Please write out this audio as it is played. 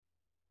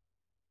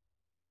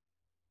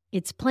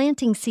It's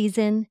planting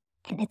season,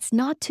 and it's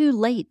not too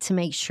late to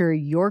make sure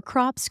your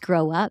crops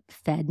grow up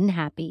fed and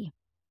happy.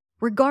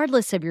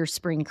 Regardless of your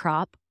spring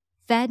crop,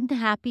 Fed and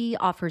Happy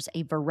offers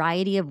a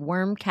variety of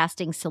worm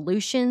casting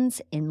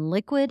solutions in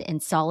liquid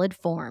and solid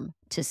form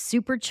to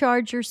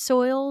supercharge your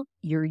soil,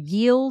 your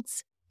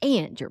yields,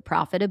 and your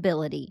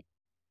profitability.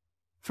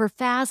 For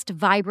fast,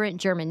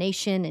 vibrant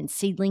germination and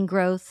seedling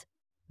growth,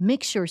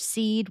 mix your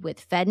seed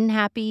with Fed and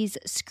Happy's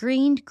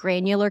screened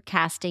granular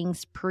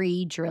castings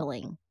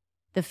pre-drilling.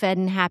 The Fed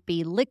and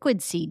Happy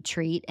liquid seed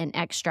treat and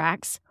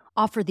extracts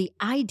offer the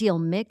ideal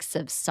mix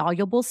of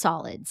soluble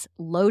solids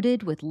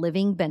loaded with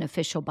living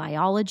beneficial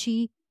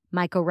biology,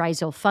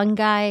 mycorrhizal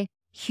fungi,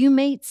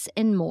 humates,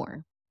 and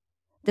more.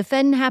 The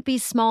Fed and Happy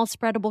small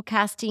spreadable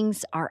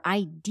castings are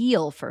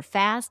ideal for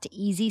fast,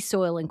 easy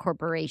soil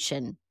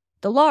incorporation.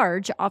 The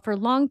large offer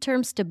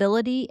long-term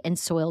stability and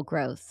soil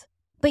growth.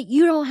 But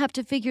you don't have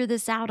to figure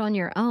this out on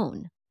your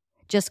own.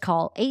 Just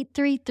call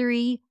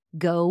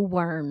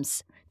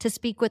 833-GO-WORMS to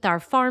speak with our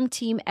farm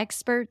team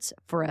experts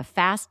for a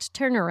fast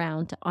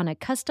turnaround on a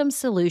custom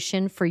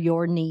solution for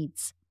your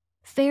needs.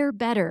 Fare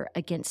better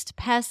against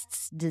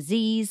pests,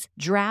 disease,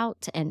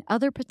 drought, and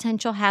other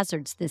potential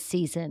hazards this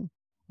season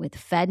with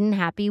Fed and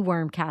Happy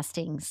worm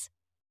castings.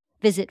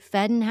 Visit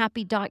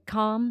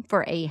fedandhappy.com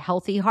for a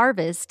healthy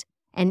harvest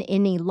and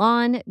any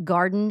lawn,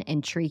 garden,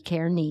 and tree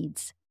care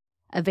needs.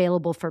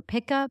 Available for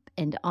pickup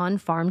and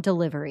on-farm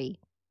delivery.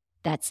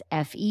 That's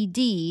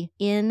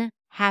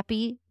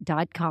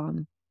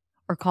FEDNhappy.com.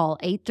 Or call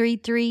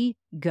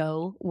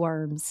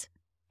 833-GO-WORMS.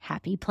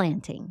 Happy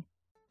planting.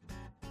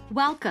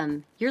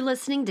 Welcome. You're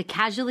listening to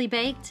Casually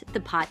Baked,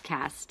 the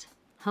podcast.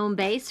 Home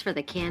base for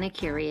the canna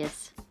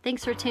curious.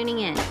 Thanks for tuning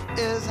in.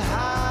 It's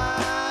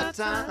high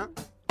time.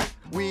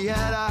 We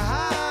had a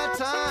high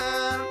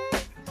time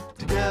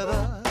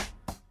together.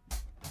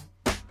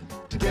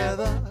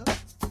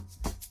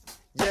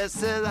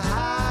 Yes, it's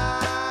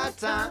high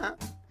time.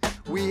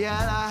 We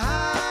had a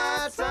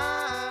high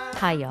time.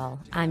 Hi, y'all.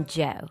 I'm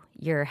Jo,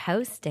 your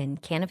host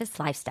and cannabis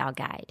lifestyle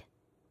guide.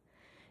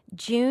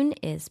 June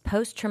is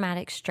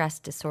Post-Traumatic Stress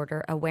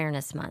Disorder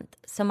Awareness Month,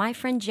 so my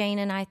friend Jane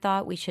and I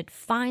thought we should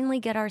finally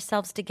get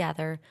ourselves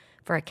together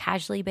for a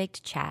casually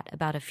baked chat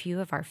about a few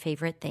of our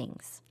favorite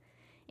things,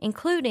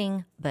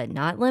 including, but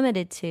not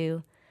limited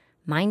to,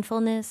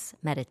 mindfulness,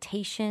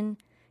 meditation,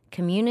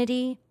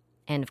 community,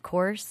 and of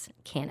course,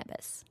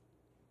 cannabis.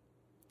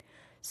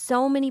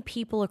 So many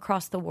people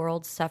across the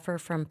world suffer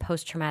from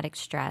post-traumatic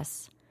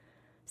stress.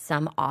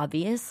 Some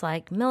obvious,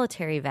 like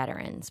military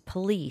veterans,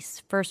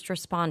 police, first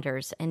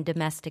responders, and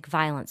domestic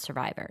violence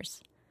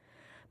survivors.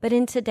 But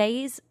in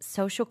today's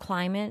social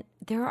climate,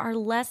 there are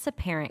less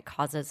apparent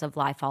causes of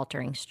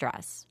life-altering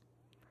stress.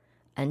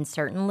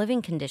 Uncertain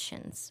living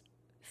conditions,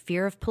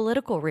 fear of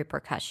political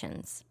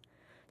repercussions,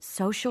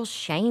 social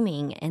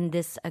shaming, and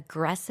this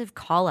aggressive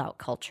call-out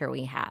culture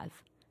we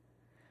have.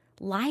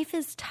 Life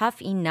is tough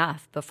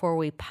enough before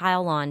we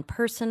pile on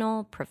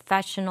personal,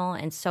 professional,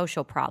 and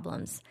social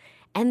problems,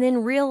 and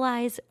then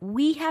realize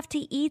we have to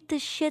eat the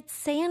shit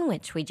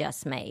sandwich we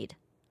just made.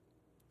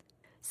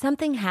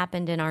 Something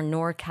happened in our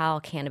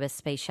NorCal cannabis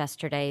space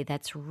yesterday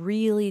that's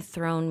really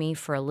thrown me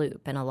for a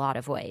loop in a lot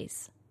of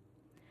ways.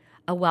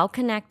 A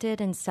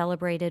well-connected and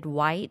celebrated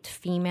white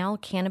female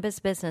cannabis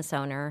business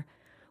owner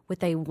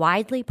with a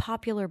widely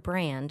popular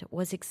brand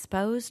was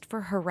exposed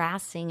for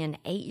harassing an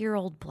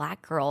 8-year-old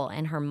black girl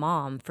and her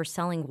mom for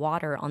selling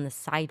water on the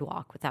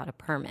sidewalk without a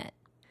permit.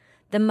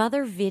 The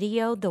mother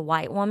videoed the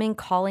white woman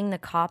calling the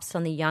cops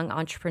on the young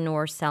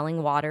entrepreneur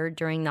selling water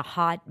during the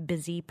hot,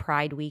 busy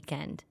Pride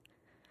weekend.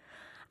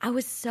 I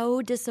was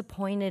so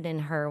disappointed in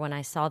her when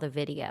I saw the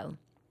video.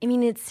 I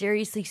mean, it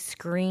seriously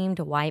screamed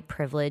white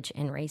privilege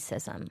and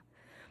racism.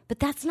 But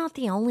that's not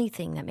the only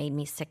thing that made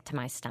me sick to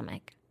my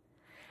stomach.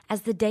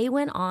 As the day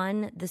went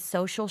on, the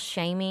social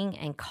shaming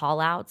and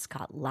call-outs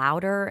got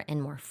louder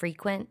and more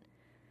frequent.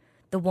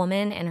 The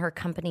woman and her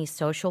company's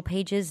social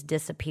pages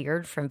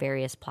disappeared from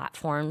various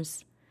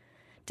platforms.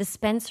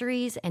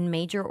 Dispensaries and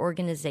major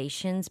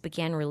organizations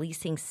began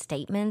releasing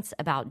statements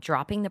about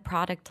dropping the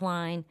product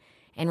line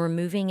and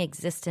removing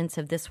existence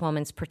of this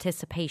woman's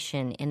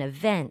participation in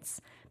events,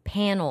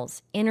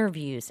 panels,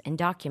 interviews, and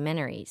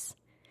documentaries.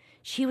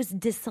 She was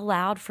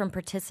disallowed from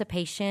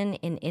participation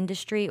in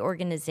industry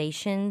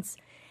organizations,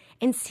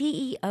 and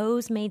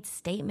CEOs made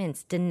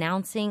statements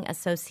denouncing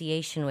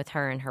association with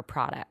her and her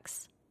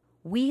products.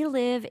 We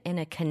live in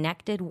a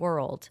connected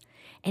world,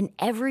 and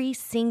every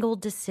single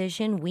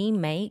decision we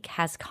make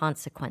has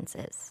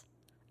consequences.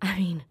 I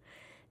mean,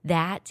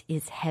 that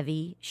is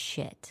heavy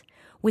shit.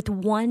 With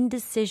one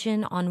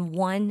decision on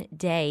one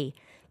day,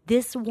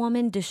 this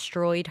woman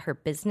destroyed her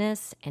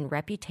business and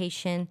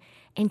reputation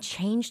and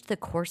changed the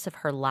course of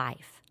her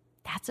life.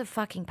 That's a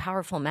fucking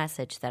powerful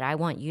message that I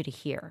want you to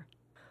hear.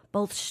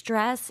 Both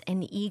stress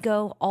and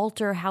ego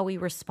alter how we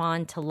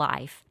respond to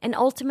life and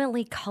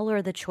ultimately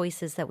color the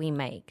choices that we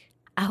make.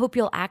 I hope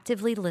you'll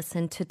actively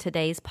listen to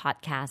today's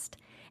podcast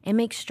and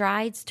make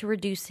strides to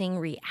reducing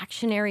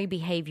reactionary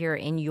behavior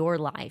in your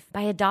life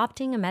by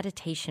adopting a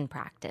meditation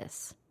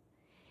practice.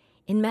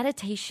 In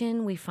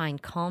meditation, we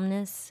find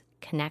calmness,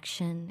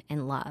 connection,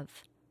 and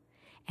love.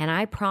 And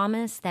I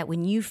promise that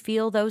when you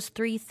feel those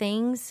three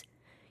things,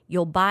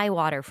 you'll buy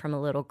water from a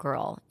little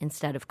girl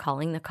instead of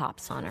calling the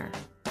cops on her.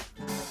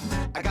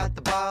 I got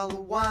the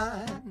bottle of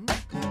wine,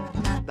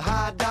 the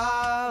high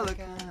dollar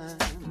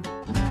kind.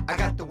 I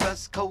got the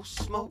West Coast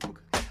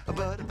smoke.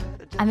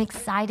 I'm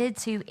excited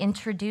to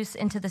introduce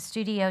into the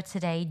studio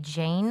today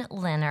Jane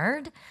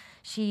Leonard.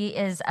 She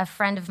is a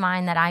friend of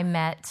mine that I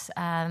met.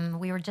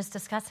 We were just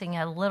discussing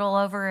a little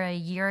over a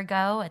year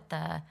ago at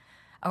the,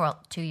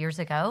 2 years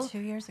ago. 2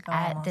 years ago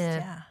at almost, the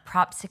yeah.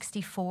 Prop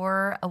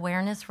 64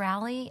 awareness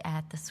rally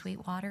at the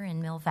Sweetwater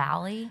in Mill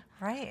Valley.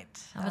 Right.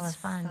 That was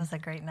fun. That was a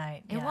great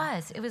night. It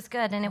was. It was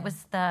good. And it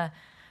was the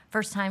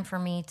first time for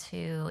me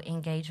to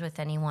engage with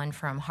anyone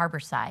from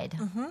Harborside.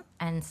 Mm-hmm.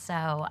 And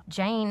so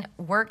Jane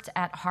worked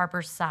at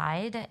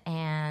Harborside,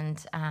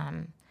 and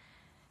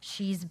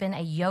she's been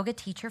a yoga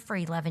teacher for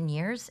 11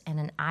 years and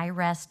an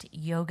iRest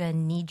Yoga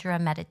Nidra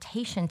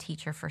meditation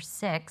teacher for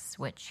 6,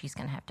 which she's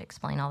going to have to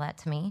explain all that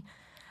to me.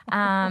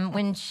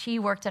 When she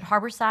worked at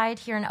Harborside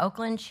here in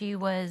Oakland, she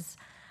was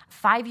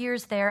 5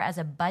 years there as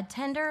a bud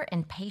tender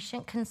and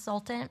patient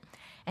consultant.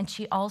 And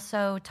she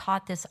also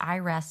taught this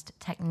iRest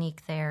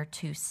technique there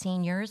to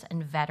seniors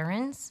and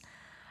veterans.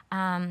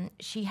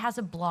 She has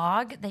a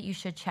blog that you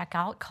should check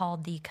out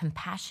called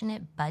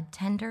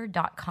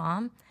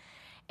thecompassionatebudtender.com.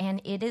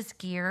 And it is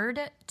geared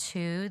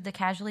to the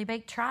Casually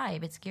Baked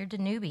tribe. It's geared to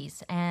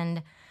newbies.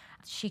 And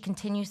she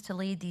continues to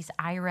lead these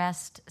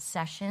iRest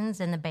sessions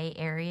in the Bay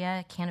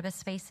Area cannabis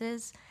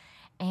spaces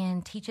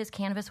and teaches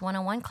Cannabis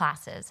 101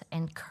 classes.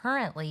 And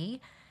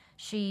currently,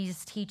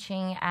 she's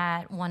teaching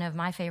at one of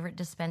my favorite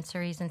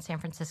dispensaries in San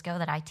Francisco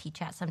that I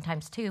teach at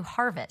sometimes too,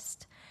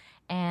 Harvest.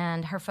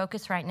 And her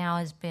focus right now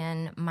has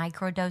been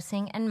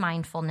microdosing and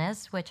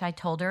mindfulness, which I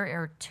told her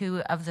are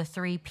 2 of the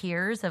 3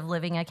 peers of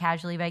living a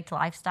casually baked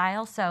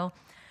lifestyle. So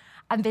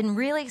I've been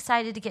really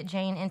excited to get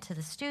Jane into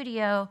the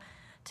studio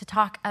to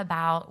talk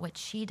about what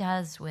she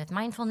does with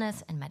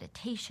mindfulness and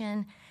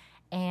meditation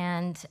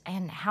and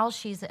how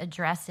she's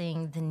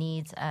addressing the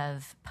needs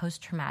of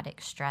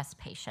post-traumatic stress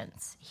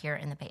patients here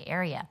in the Bay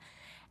Area.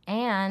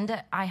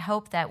 And I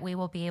hope that we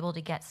will be able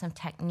to get some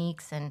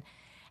techniques and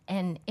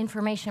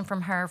information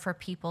from her for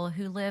people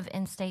who live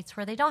in states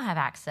where they don't have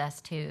access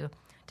to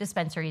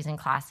dispensaries and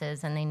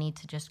classes, and they need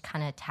to just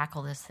kind of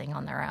tackle this thing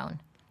on their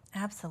own.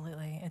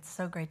 Absolutely. It's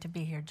so great to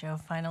be here, Jo,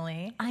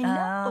 finally. I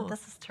know.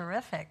 This is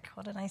terrific.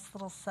 What a nice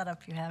little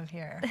setup you have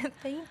here.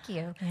 Thank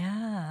you.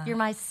 Yeah. You're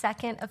my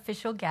second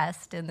official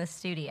guest in the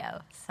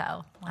studio,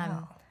 so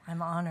Wow.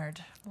 I'm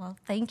honored. well,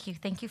 thank you.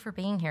 Thank you for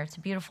being here. It's a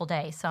beautiful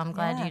day, so I'm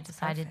glad Yeah, you it's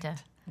decided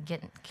perfect. to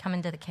come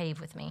into the cave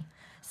with me.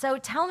 So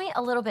tell me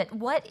a little bit,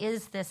 what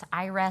is this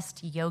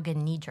iRest Yoga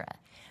Nidra?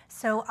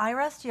 So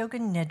iRest Yoga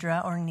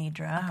Nidra, or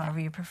Nidra, however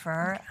you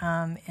prefer,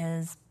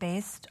 is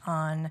based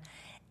on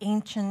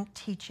ancient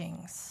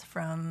teachings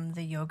from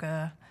the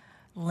yoga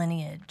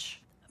lineage.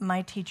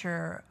 My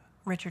teacher,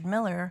 Richard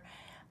Miller,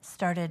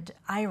 started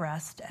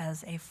iRest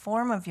as a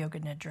form of Yoga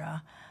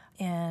Nidra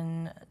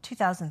in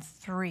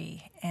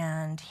 2003,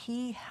 and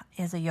he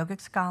is a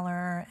yogic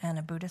scholar and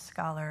a Buddhist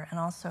scholar and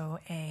also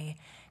a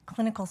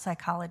clinical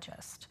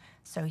psychologist.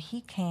 So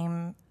he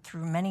came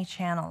through many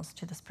channels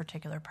to this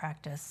particular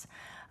practice.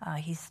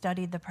 He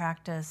studied the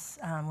practice,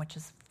 which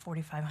is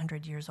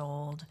 4,500 years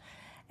old,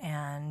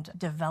 and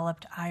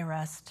developed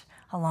iRest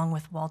along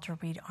with Walter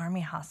Reed Army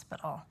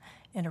Hospital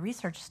in a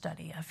research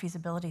study, a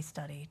feasibility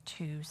study,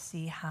 to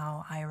see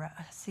how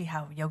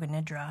Yoga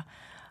Nidra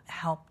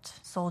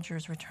helped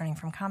soldiers returning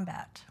from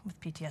combat with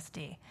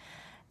PTSD.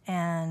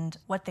 And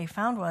what they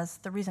found was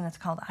the reason it's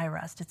called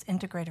iRest, it's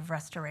integrative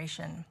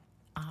restoration.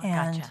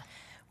 And Gotcha.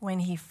 when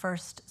he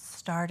first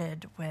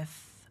started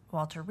with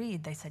Walter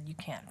Reed, they said, you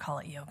can't call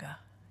it yoga.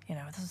 You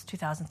know, this is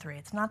 2003.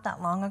 It's not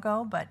that long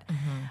ago, but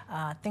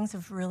things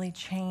have really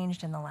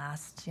changed in the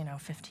last,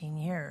 15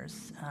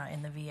 years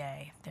in the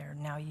VA. They're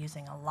now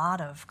using a lot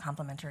of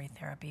complementary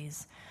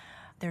therapies.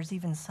 There's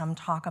even some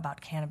talk about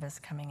cannabis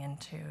coming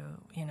into,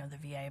 the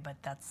VA, but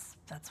that's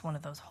one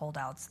of those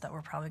holdouts that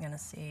we're probably going to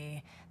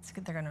see. It's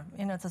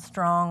a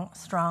strong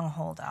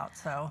holdout.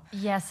 So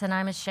Yes, and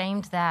I'm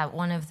ashamed that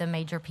one of the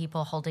major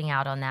people holding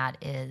out on that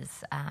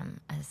is a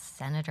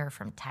senator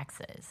from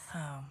Texas.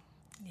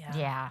 yeah.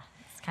 Yeah,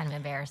 it's kind of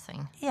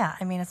embarrassing. Yeah,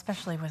 I mean,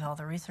 especially with all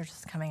the research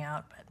that's coming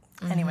out.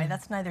 But anyway,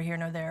 that's neither here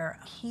nor there.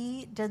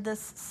 He did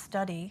this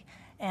study,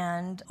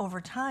 and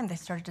over time, they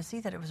started to see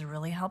that it was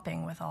really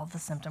helping with all the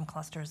symptom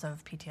clusters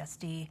of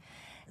PTSD.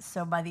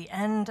 So by the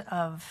end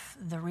of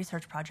the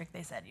research project,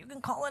 they said, you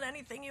can call it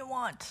anything you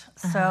want.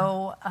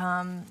 So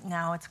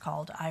now it's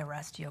called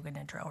iRest Yoga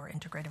Nidra, or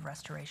Integrative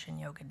Restoration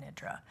Yoga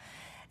Nidra.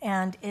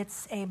 And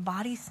it's a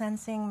body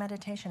sensing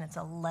meditation. It's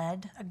a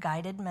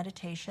guided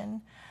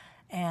meditation.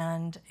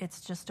 And it's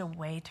just a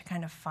way to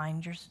kind of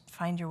find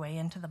your way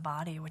into the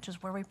body, which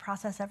is where we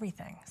process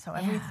everything. So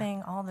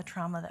everything, all the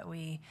trauma that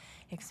we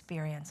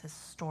experience is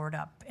stored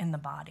up in the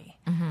body.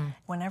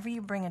 Whenever you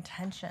bring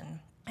attention,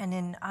 and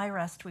in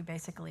iRest we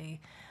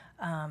basically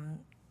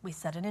we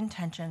set an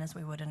intention as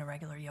we would in a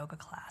regular yoga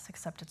class,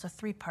 except it's a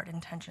 3-part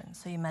intention.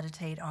 So you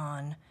meditate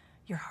on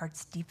your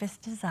heart's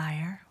deepest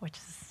desire, which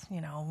is,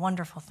 a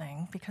wonderful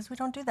thing because we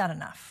don't do that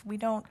enough. We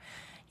don't,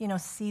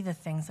 see the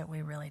things that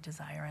we really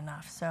desire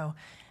enough. So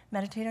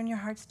meditate on your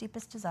heart's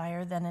deepest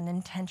desire, then an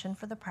intention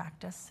for the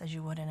practice as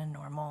you would in a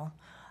normal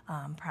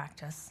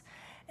practice.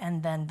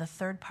 And then the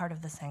third part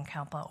of the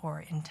Sankalpa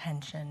or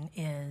intention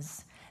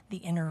is the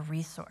inner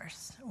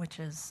resource, which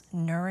is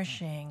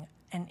nourishing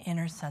an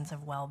inner sense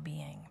of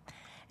well-being.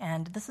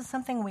 And this is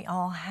something we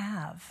all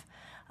have.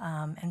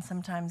 And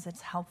sometimes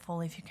it's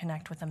helpful if you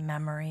connect with a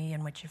memory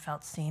in which you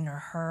felt seen or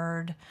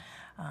heard,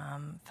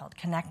 felt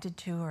connected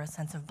to, or a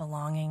sense of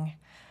belonging.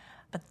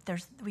 But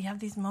we have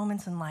these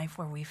moments in life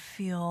where we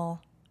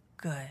feel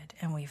good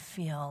and we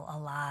feel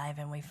alive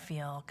and we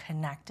feel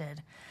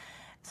connected.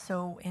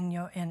 So in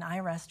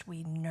iRest,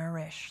 we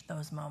nourish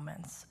those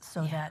moments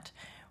so that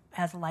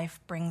as life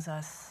brings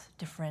us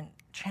different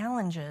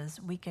challenges,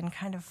 we can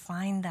kind of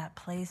find that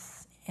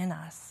place in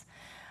us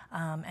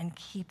and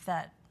keep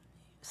that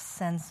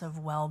sense of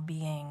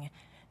well-being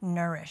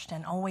nourished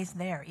and always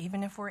there,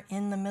 even if we're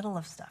in the middle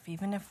of stuff,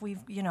 even if we've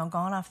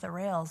gone off the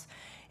rails.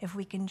 If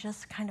we can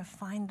just kind of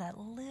find that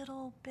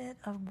little bit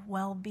of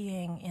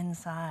well-being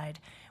inside,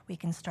 we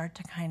can start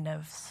to kind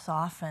of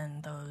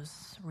soften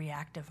those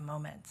reactive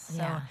moments.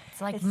 Yeah, So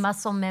it's like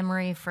muscle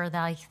memory for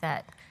that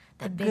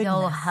big goodness.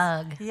 old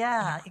hug.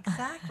 Yeah,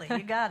 exactly.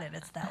 You got it.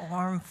 It's that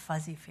warm,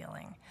 fuzzy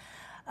feeling.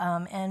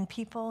 And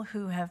people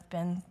who have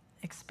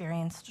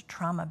experienced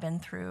trauma, been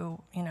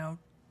through,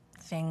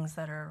 things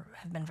that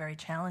have been very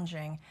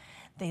challenging,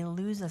 they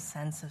lose a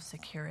sense of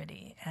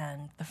security.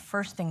 And the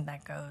first thing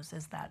that goes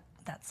is that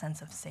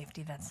sense of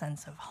safety, that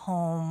sense of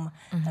home,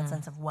 that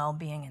sense of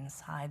well-being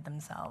inside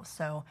themselves.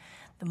 So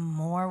the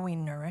more we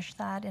nourish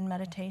that in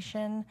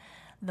meditation,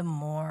 the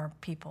more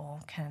people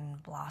can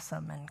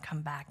blossom and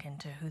come back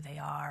into who they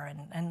are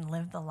and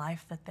live the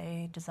life that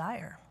they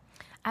desire.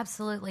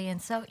 Absolutely.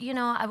 And so,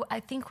 I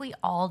think we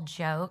all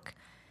joke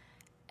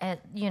at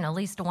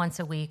least once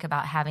a week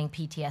about having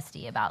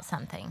PTSD about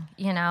something,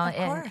 Of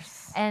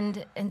course.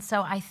 And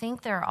so I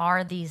think there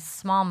are these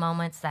small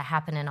moments that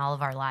happen in all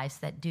of our lives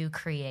that do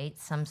create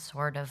some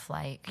sort of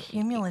like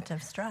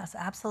cumulative stress.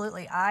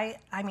 Absolutely. I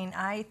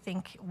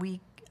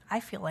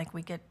feel like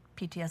we get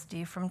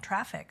PTSD from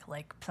traffic,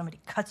 like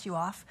somebody cuts you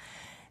off.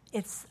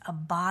 It's a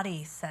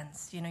body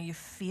sense, you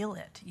feel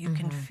it. You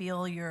can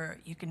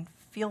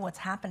feel what's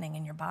happening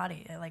in your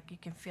body. Like you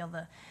can feel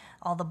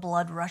all the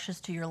blood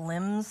rushes to your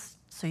limbs,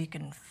 so you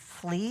can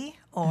flee,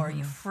 or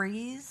you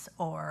freeze,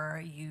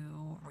 or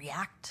you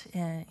react,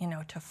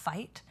 to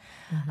fight.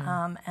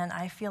 And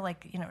I feel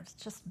like, it's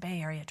just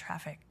Bay Area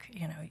traffic.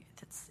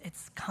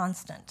 It's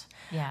constant.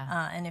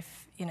 Yeah. And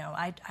if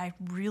I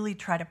really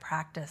try to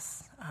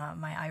practice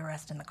my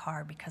iRest in the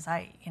car because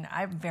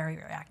I'm very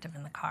active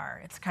in the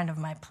car. It's kind of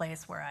my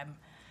place where I'm.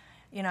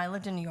 I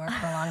lived in New York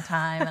for a long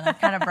time, and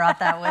I've kind of brought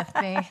that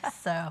with me.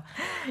 So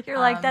you're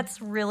like,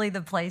 that's really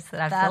the place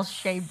that I feel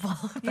shameful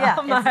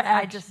about my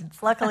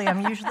actions. Luckily,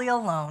 I'm usually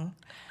alone.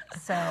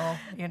 So,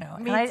 Me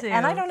too.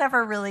 And I don't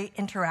ever really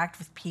interact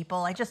with people.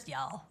 I just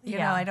yell.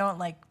 I don't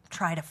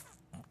try to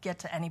get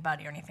to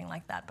anybody or anything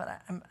like that, but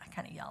I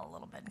kind of yell a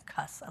little bit and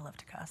cuss. I love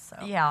to cuss.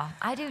 So yeah,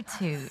 I do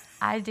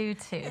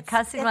too.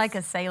 Cussing like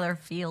a sailor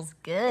feels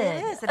good.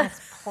 It is, and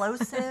it's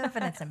plosive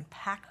and it's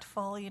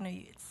impactful.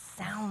 It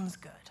sounds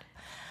good.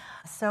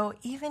 So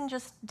even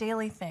just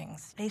daily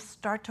things, they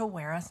start to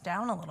wear us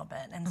down a little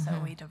bit. And so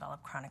we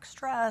develop chronic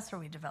stress, or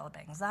we develop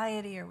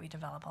anxiety, or we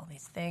develop all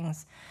these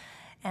things.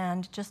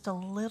 And just a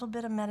little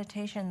bit of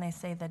meditation, they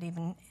say that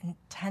even in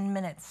 10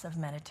 minutes of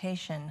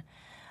meditation,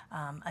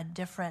 a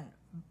different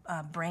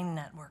brain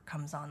network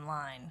comes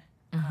online.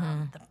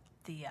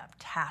 The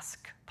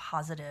task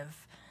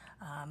positive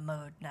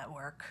mode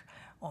network,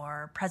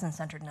 or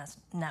present-centeredness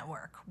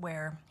network,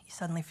 where you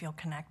suddenly feel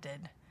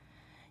connected.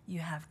 You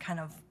have kind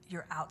of,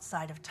 you're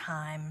outside of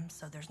time,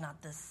 so there's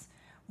not this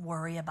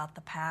worry about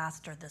the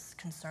past or this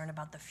concern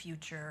about the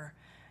future.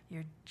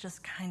 You're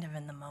just kind of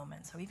in the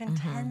moment. So even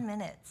 10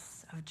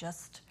 minutes of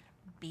just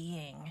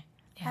being,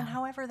 and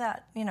however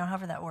that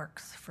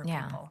works for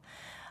people.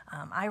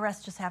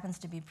 iRest just happens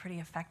to be pretty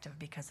effective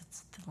because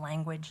the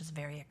language is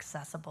very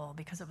accessible,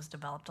 because it was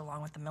developed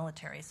along with the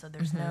military. So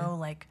there's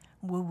no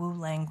woo-woo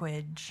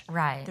language.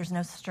 Right. There's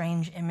no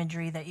strange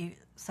imagery that you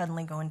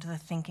suddenly go into the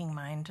thinking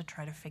mind to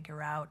try to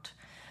figure out.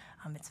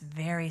 It's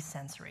very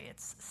sensory.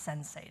 It's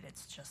sensate.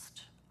 It's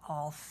just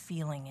all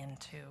feeling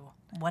into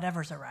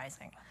whatever's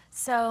arising.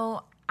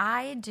 So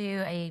I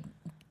do a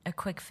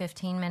quick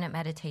 15-minute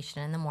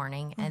meditation in the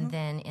morning, and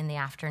then in the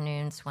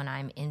afternoons when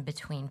I'm in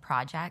between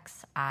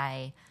projects,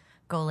 I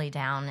go lay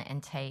down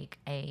and take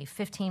a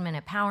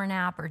 15-minute power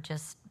nap, or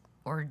just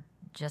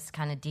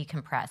kind of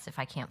decompress if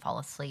I can't fall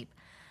asleep.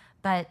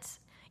 But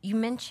you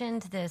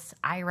mentioned this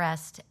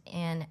iRest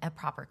in a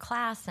proper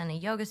class and a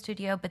yoga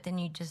studio, but then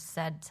you just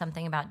said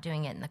something about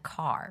doing it in the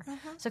car.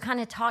 So kind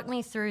of talk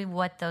me through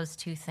what those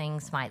two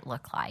things might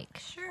look like.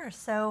 Sure.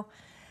 So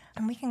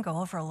And we can go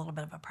over a little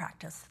bit of a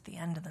practice at the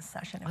end of the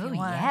session if Oh, you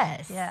want.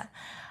 yes. Yeah.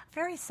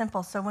 Very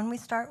simple. So when we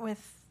start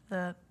with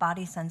the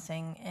body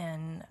sensing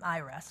in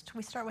iRest,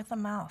 we start with the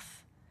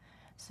mouth.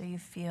 So you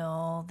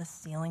feel the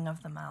ceiling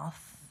of the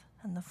mouth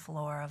and the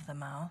floor of the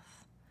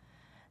mouth,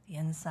 the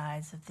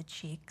insides of the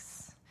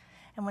cheeks.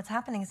 And what's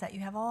happening is that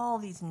you have all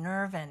these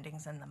nerve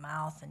endings in the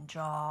mouth and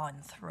jaw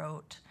and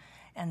throat.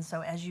 And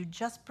so as you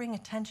just bring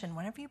attention,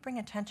 whenever you bring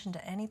attention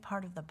to any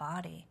part of the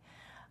body,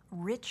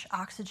 rich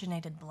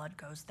oxygenated blood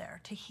goes there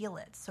to heal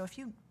it. So if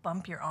you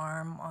bump your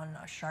arm on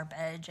a sharp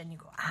edge and you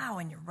go, ow,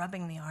 and you're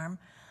rubbing the arm,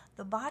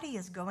 the body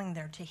is going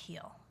there to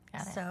heal.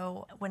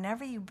 So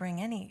whenever you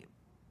bring any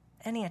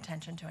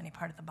attention to any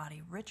part of the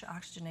body, rich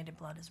oxygenated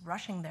blood is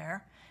rushing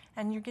there,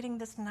 and you're getting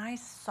this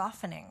nice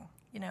softening.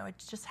 You know, it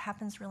just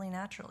happens really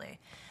naturally.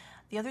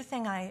 The other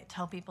thing I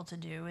tell people to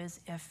do is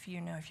if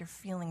you're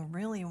feeling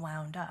really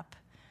wound up,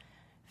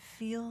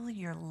 feel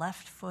your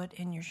left foot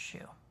in your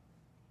shoe.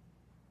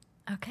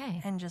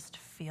 Okay. And just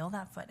feel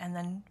that foot. And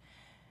then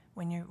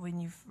when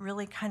you've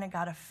really kind of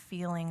got a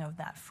feeling of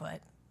that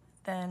foot,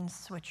 then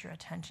switch your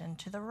attention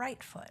to the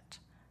right foot.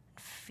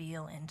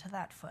 Feel into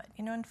that foot,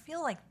 and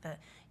feel like the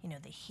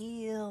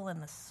heel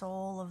and the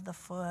sole of the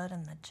foot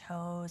and the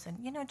toes, and,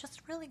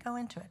 just really go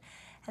into it.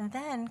 And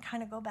then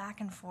kind of go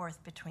back and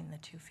forth between the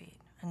 2 feet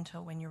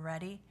until when you're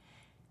ready,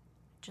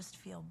 just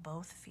feel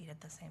both feet at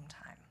the same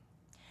time.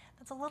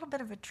 That's a little bit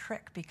of a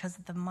trick because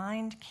the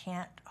mind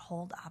can't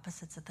hold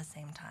opposites at the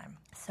same time.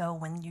 So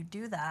when you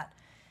do that,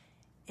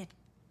 it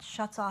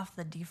shuts off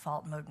the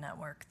default mode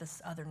network,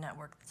 this other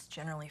network that's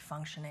generally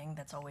functioning,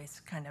 that's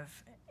always kind of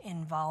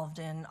involved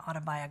in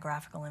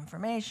autobiographical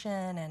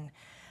information and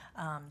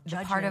the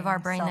part of our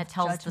brain that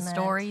tells the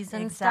stories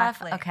and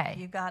exactly. stuff? Okay.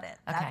 You got it.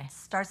 Okay. That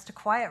starts to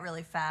quiet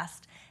really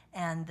fast,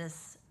 and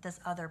this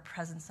other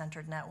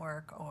present-centered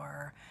network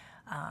or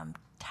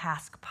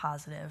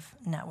task-positive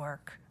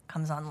network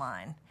comes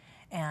online.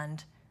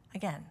 And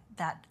again,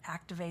 that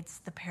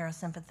activates the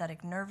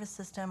parasympathetic nervous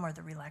system or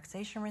the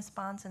relaxation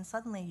response, and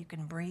suddenly you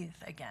can breathe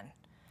again.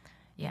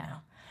 Yeah.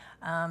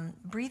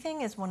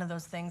 Breathing is one of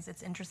those things.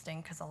 It's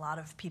interesting because a lot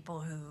of people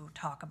who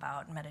talk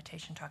about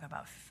meditation talk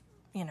about,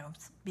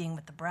 being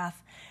with the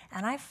breath.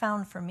 And I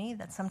found for me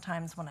that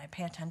sometimes when I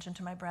pay attention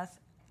to my breath,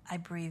 I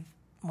breathe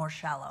more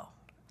shallow,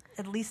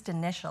 at least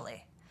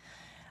initially.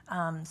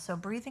 So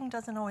breathing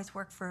doesn't always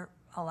work for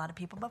a lot of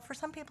people, but for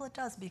some people it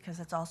does because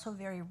it's also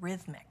very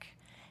rhythmic.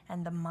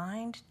 And the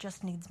mind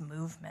just needs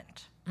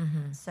movement.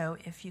 Mm-hmm. So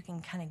if you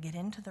can kind of get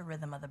into the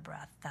rhythm of the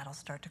breath, that'll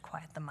start to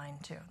quiet the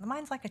mind too. The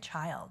mind's like a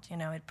child,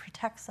 it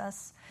protects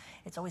us.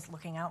 It's always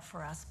looking out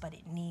for us, but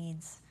it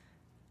needs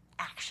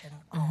action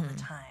all the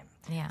time.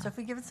 Yeah. So if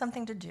we give it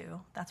something to do,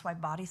 that's why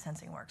body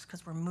sensing works,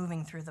 because we're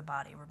moving through the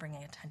body. We're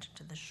bringing attention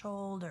to the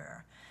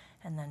shoulder,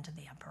 and then to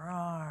the upper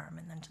arm,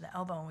 and then to the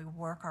elbow, and we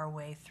work our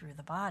way through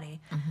the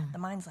body. The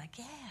mind's like,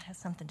 yeah, it has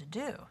something to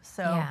do.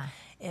 So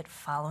it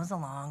follows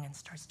along and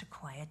starts to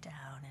quiet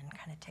down and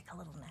kind of take a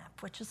little nap,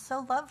 which is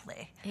so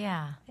lovely.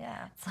 Yeah.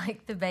 Yeah. It's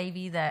like the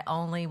baby that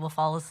only will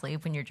fall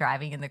asleep when you're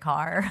driving in the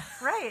car.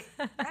 Right.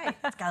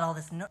 It's got all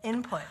this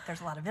input.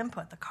 There's a lot of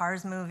input. The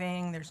car's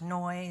moving, there's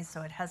noise,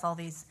 so it has all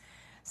these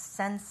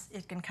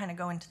it can kind of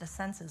go into the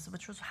senses,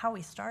 which was how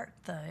we start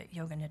the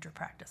Yoga Nidra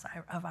practice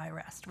of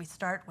iRest. We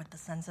start with the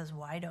senses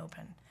wide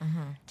open,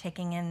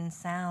 taking in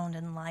sound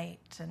and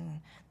light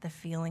and the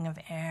feeling of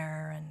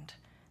air and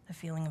the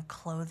feeling of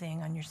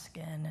clothing on your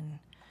skin and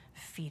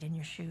feet in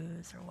your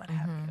shoes or what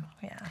have you.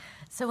 Yeah.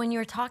 So when you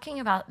were talking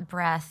about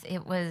breath,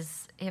 it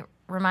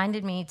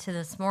reminded me to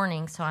this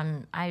morning. So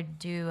I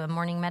do a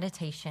morning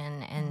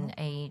meditation and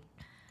a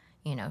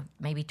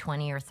maybe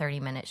 20 or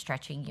 30 minute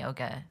stretching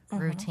yoga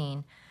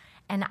routine.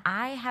 And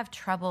I have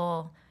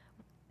trouble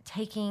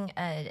taking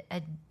a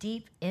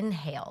deep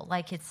inhale.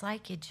 It's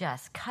like it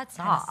just cuts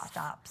off.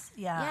 Stops.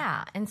 Yeah.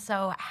 Yeah. And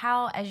so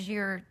as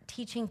you're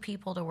teaching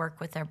people to work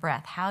with their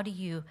breath, how do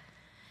you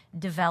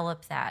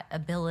develop that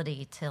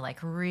ability to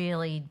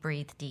really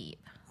breathe deep?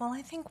 Well,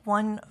 I think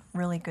one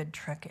really good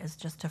trick is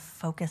just to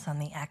focus on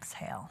the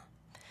exhale.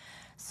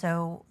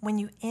 So when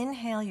you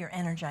inhale, you're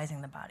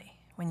energizing the body.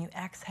 When you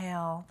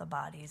exhale, the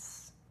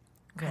body's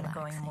kind of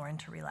going more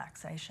into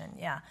relaxation.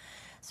 Yeah.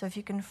 So if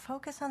you can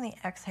focus on the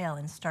exhale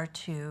and start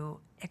to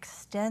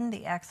extend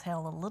the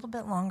exhale a little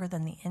bit longer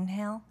than the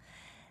inhale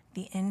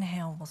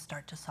will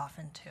start to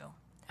soften too.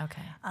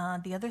 Okay.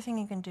 The other thing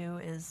you can do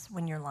is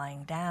when you're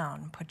lying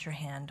down, put your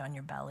hand on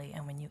your belly,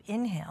 and when you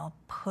inhale,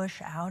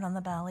 push out on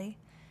the belly,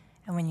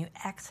 and when you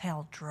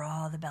exhale,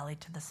 draw the belly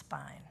to the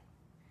spine.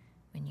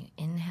 When you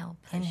inhale,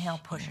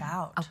 push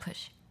out. Oh,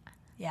 push.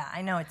 Yeah,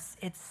 I know it's.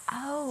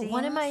 Oh,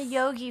 one of my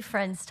yogi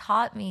friends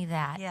taught me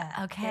that.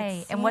 Yeah.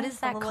 Okay. And what is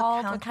that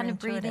called? What kind of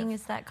breathing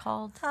is that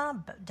called?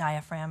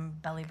 Diaphragm,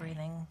 belly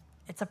breathing.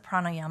 It's a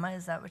pranayama.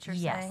 Is that what you're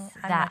saying? Yes,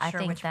 I'm not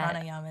sure which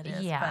pranayama it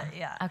is. Yeah. But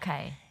yeah.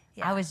 Okay.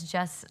 Yeah. I was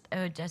just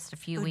a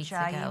few weeks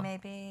ago.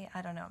 Maybe,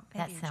 I don't know.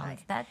 Maybe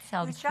That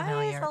sounds Ujjayi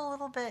familiar. is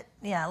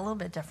a little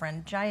bit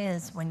different. Ujjayi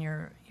is when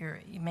you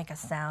make a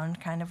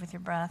sound kind of with your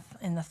breath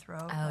in the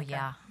throat. Oh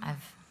yeah,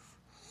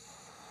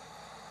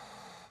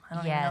 I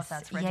don't even know if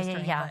that's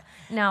registering. Yeah.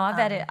 But, no, I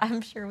bet it.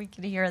 I'm sure we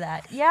could hear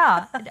that.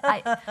 Yeah,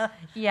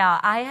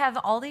 I have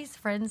all these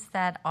friends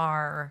that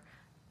are,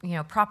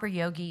 proper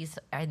yogis,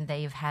 and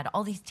they've had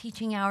all these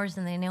teaching hours,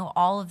 and they know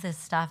all of this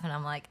stuff. And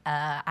I'm like,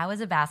 I was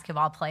a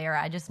basketball player.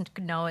 I just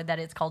know that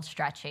it's called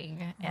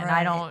stretching, and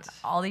I don't.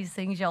 All these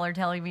things y'all are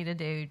telling me to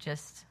do,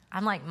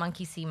 I'm like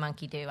monkey see,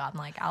 monkey do. I'm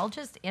like, I'll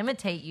just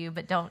imitate you,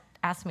 but don't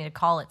ask me to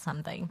call it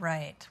something.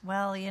 Right.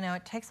 Well,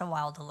 it takes a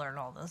while to learn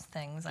all those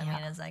things. I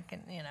mean, as I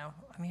can,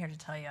 I'm here to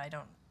tell you,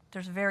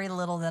 there's very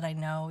little that I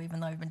know, even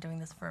though I've been doing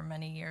this for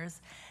many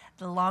years.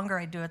 The longer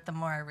I do it, the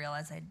more I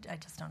realize I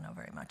just don't know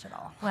very much at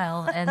all.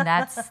 Well, and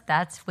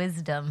that's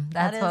wisdom.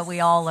 That's what we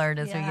all learn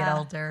as we get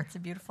older. It's a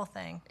beautiful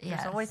thing.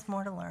 Yes. There's always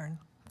more to learn.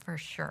 For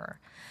sure.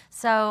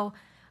 So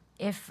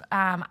if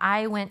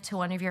I went to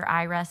one of your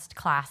iRest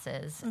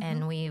classes,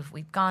 and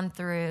we've gone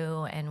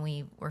through and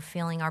we're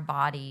feeling our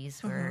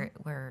bodies,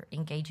 we're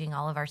engaging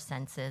all of our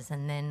senses,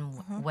 and then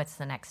what's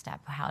the next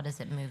step? How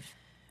does it move?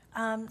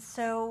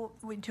 So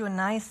we do a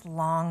nice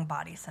long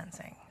body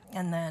sensing.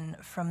 And then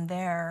from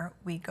there,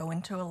 we go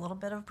into a little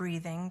bit of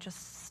breathing,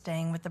 just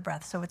staying with the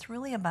breath. So it's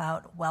really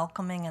about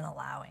welcoming and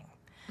allowing.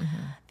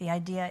 The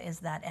idea is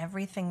that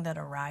everything that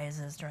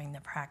arises during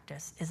the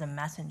practice is a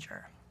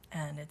messenger.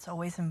 And it's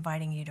always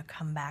inviting you to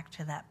come back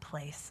to that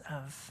place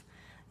of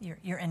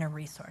your inner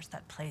resource,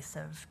 that place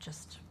of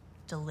just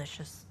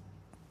delicious,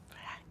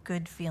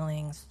 good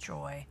feelings,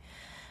 joy.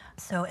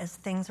 So as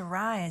things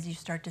arise, you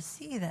start to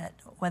see that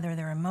whether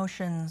they're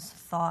emotions,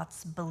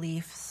 thoughts,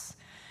 beliefs,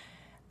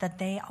 that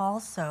they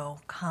also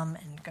come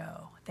and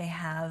go. They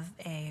have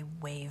a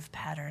wave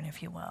pattern,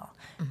 if you will.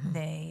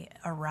 They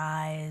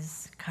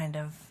arise, kind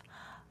of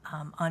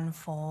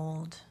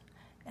unfold,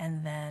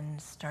 and then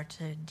start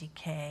to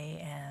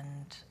decay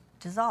and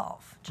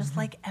dissolve, just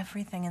like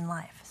everything in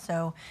life.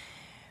 So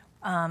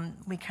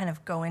we kind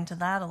of go into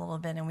that a little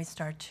bit, and we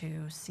start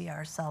to see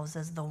ourselves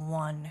as the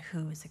one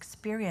who's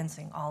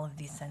experiencing all of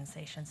these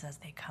sensations as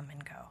they come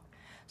and go.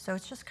 So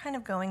it's just kind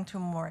of going to a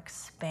more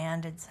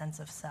expanded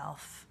sense of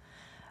self,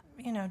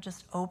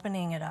 just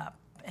opening it up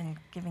and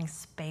giving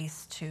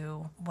space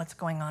to what's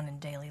going on in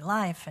daily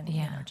life, and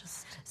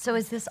just. So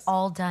is this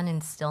all done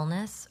in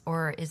stillness,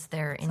 or is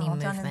there any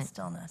movement? It's all done in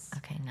stillness.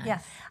 Okay, nice. Yeah,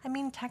 I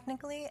mean,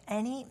 technically,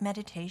 any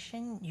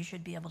meditation you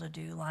should be able to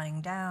do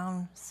lying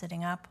down,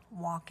 sitting up,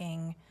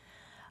 walking.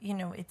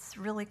 It's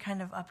really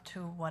kind of up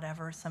to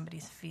whatever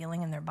somebody's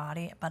feeling in their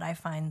body. But I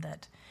find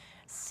that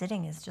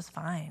sitting is just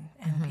fine,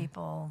 and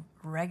people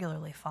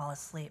regularly fall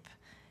asleep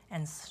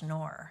and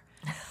snore.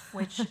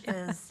 Which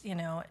is,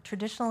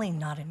 traditionally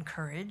not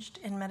encouraged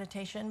in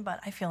meditation, but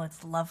I feel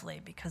it's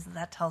lovely because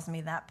that tells me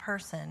that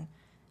person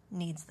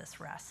needs this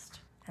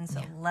rest. And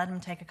so let them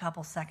take a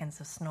couple seconds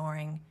of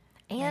snoring.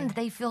 And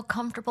they feel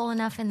comfortable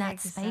enough in that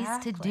space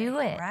to do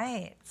it.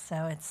 Right.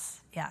 So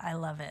I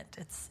love it.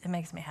 It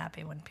makes me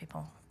happy when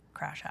people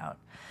crash out.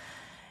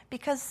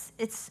 Because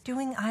it's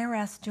doing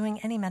iRest, doing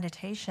any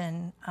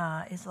meditation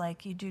is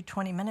like you do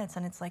 20 minutes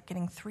and it's like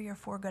getting 3 or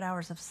 4 good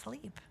hours of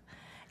sleep.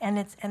 And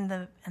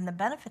the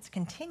benefits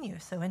continue.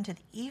 So into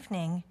the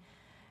evening,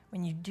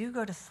 when you do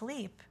go to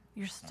sleep,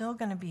 you're still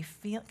going to be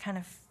kind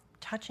of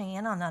touching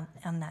in on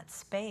that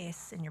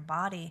space in your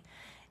body,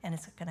 and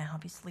it's going to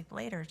help you sleep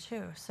later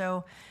too.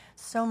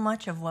 So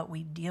much of what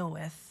we deal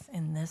with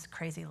in this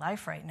crazy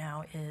life right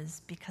now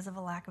is because of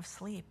a lack of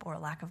sleep or a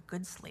lack of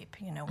good sleep.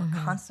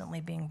 We're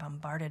constantly being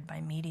bombarded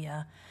by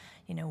media.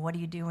 What do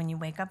you do when you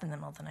wake up in the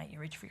middle of the night? You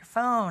reach for your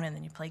phone, and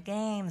then you play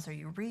games, or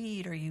you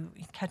read, or you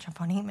catch up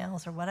on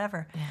emails, or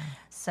whatever. Yeah.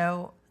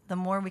 So the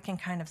more we can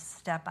kind of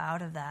step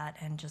out of that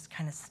and just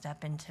kind of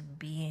step into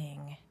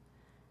being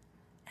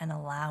and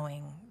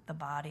allowing the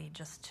body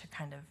just to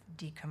kind of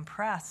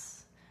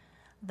decompress,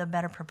 the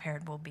better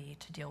prepared we'll be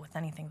to deal with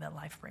anything that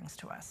life brings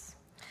to us.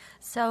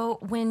 So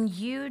when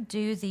you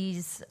do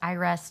these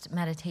iRest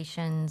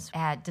meditations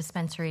at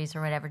dispensaries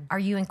or whatever, are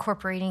you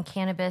incorporating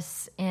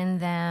cannabis in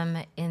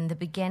them in the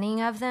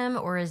beginning of them,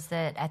 or is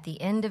that at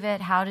the end of it?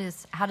 How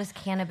does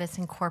cannabis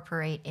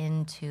incorporate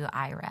into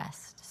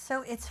iRest?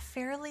 So it's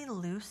fairly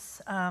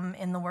loose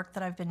in the work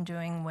that I've been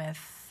doing with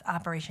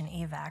Operation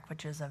EVAC,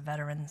 which is a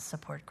veteran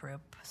support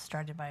group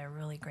started by a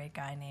really great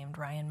guy named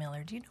Ryan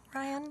Miller. Do you know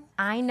Ryan?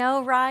 I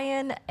know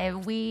Ryan.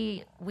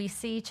 We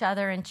see each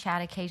other and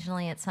chat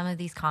occasionally at some of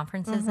these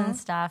conferences and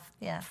stuff.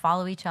 Yeah.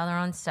 Follow each other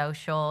on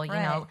social, you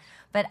know.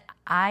 But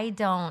I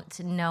don't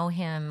know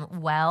him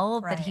well,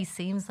 but he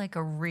seems like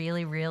a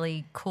really,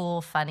 really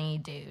cool, funny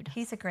dude.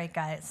 He's a great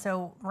guy.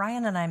 So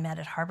Ryan and I met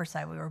at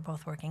Harborside. We were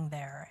both working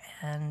there.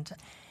 And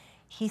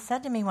he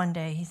said to me one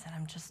day, he said,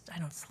 I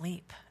don't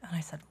sleep. And I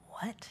said,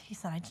 what? He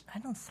said, I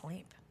don't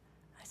sleep.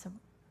 I said,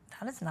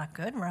 that is not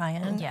good,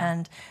 Ryan. Yeah.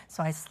 And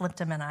so I slipped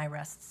him an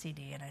iRest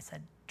CD and I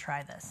said,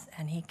 try this.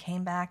 And he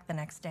came back the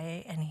next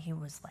day and he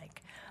was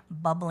like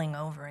bubbling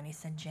over. And he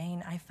said,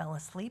 Jane, I fell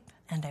asleep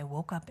and I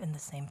woke up in the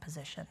same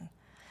position.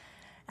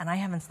 And I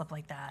haven't slept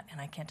like that,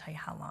 and I can't tell you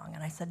how long.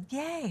 And I said,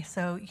 yay.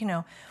 So,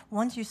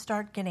 once you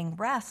start getting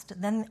rest,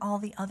 then all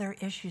the other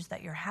issues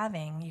that you're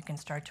having, you can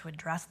start to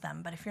address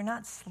them. But if you're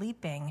not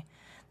sleeping,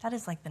 That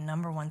is like the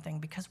number one thing,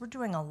 because we're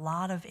doing a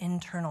lot of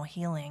internal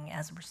healing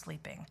as we're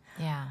sleeping.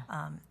 Yeah.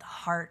 The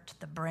heart,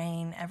 the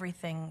brain,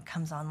 everything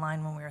comes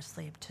online when we're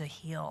asleep to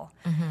heal.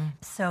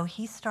 So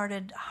he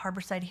started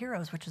Harborside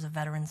Heroes, which is a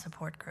veteran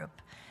support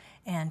group.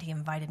 And he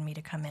invited me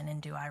to come in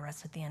and do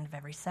iRest at the end of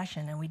every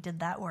session. And we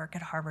did that work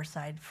at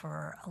Harborside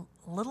for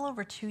a little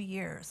over 2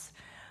 years,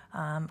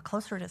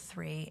 closer to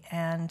 3.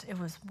 And it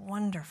was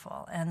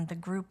wonderful. And the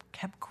group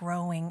kept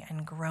growing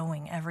and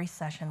growing. Every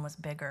session was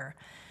bigger.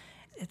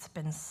 It's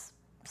been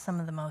some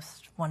of the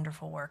most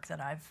wonderful work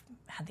that I've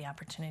had the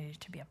opportunity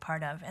to be a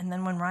part of. And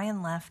then when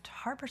Ryan left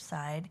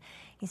Harborside,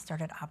 he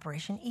started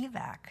Operation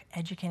EVAC,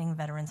 educating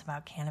veterans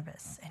about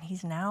cannabis. And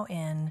he's now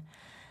in,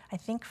 I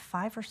think,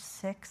 5 or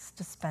 6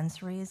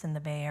 dispensaries in the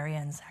Bay Area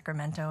and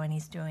Sacramento, and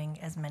he's doing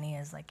as many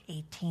as like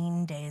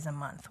 18 days a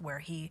month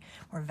where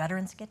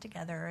veterans get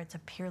together. It's a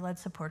peer-led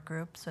support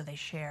group, so they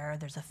share.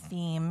 There's a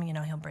theme,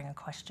 he'll bring a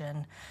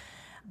question.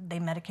 They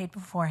medicate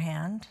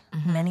beforehand.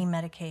 Many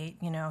medicate,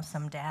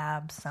 some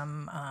dab,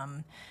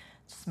 some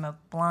smoke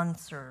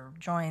blunts or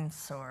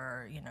joints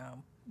or,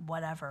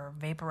 whatever,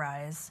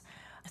 vaporize.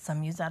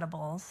 Some use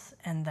edibles,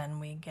 and then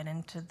they get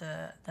into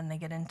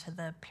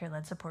the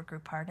peer-led support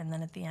group part, and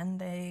then at the end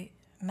they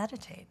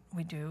meditate.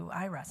 We do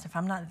iRest. If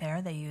I'm not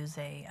there, they use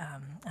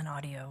an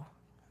audio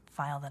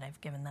file that I've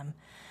given them.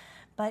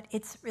 But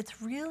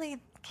it's really,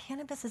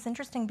 cannabis is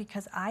interesting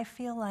because I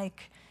feel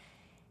like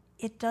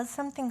it does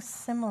something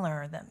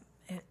similar, that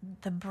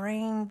the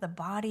brain, the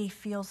body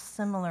feels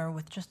similar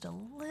with just a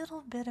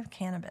little bit of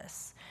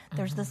cannabis.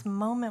 There's this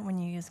moment when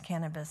you use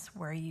cannabis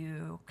where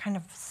you kind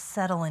of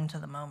settle into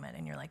the moment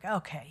and you're like,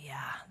 okay,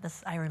 yeah,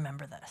 I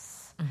remember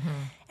this.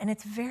 And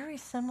it's very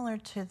similar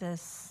to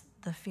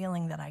the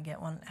feeling that I get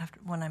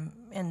when I'm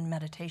in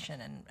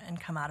meditation and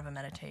come out of a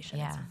meditation.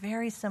 Yeah. It's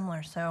very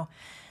similar. So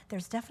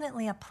there's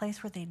definitely a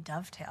place where they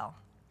dovetail.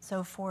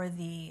 So for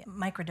the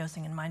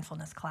microdosing and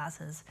mindfulness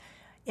classes,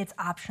 it's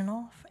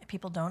optional.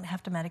 People don't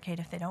have to medicate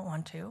if they don't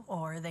want to,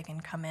 or they can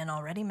come in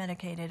already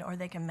medicated, or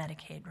they can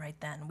medicate right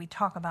then. We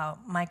talk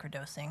about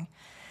microdosing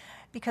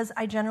because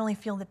I generally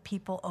feel that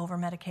people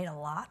over-medicate a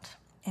lot.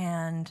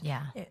 And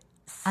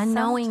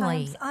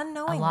unknowingly, a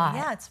lot.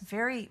 Yeah,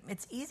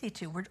 it's easy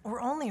to.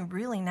 We're only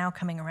really now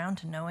coming around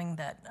to knowing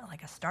that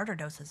like a starter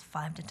dose is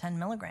 5 to 10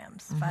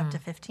 milligrams, 5 to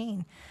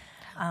 15.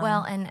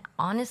 Well, and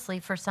honestly,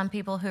 for some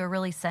people who are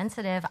really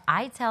sensitive,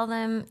 I tell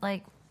them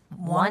like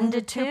 1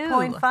 to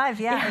 2.5.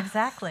 Yeah,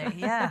 exactly.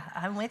 Yeah,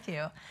 I'm with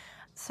you.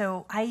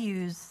 So I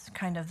use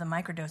kind of the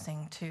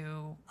microdosing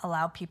to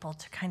allow people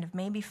to kind of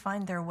maybe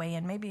find their way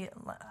in. Maybe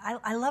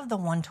I love the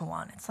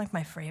 1-to-1. It's like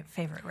my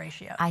favorite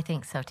ratio. I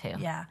think so too.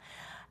 Yeah.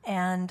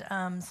 And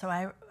so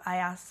I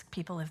ask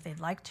people if they'd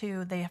like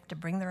to. They have to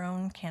bring their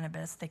own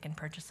cannabis. They can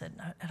purchase it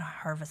at a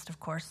Harvest, of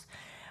course.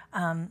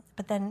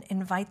 But then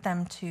invite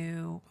them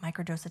to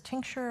microdose a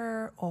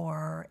tincture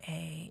or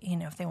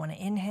if they want to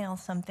inhale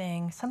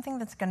something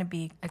that's going to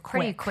be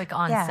pretty quick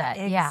onset.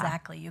 Yeah,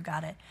 exactly. You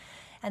got it.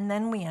 And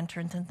then we enter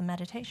into the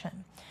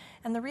meditation.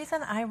 And the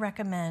reason I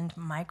recommend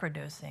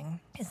microdosing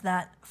is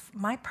that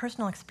my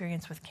personal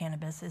experience with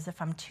cannabis is if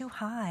I'm too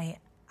high,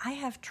 I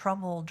have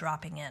trouble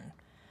dropping in.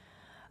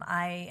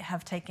 I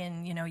have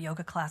taken,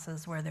 yoga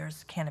classes where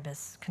there's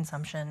cannabis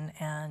consumption,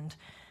 and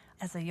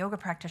as a yoga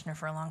practitioner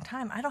for a long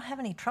time, I don't have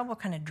any trouble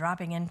kind of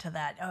dropping into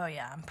that, oh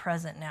yeah, I'm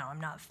present now. I'm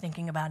not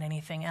thinking about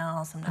anything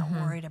else. I'm not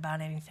worried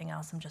about anything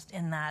else. I'm just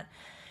in that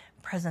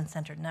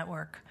present-centered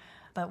network.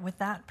 But with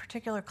that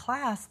particular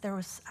class, I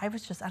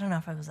don't know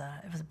if it was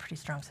a pretty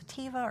strong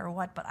sativa or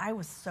what, but I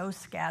was so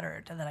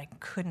scattered that I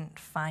couldn't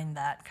find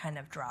that kind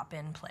of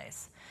drop-in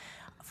place.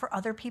 For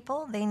other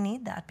people, they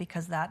need that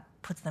because that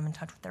puts them in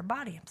touch with their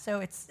body.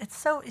 So it's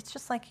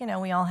just like,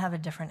 we all have a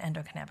different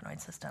endocannabinoid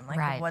system. Like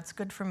right. What's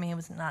good for me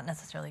was not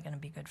necessarily going to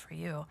be good for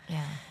you.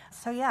 Yeah.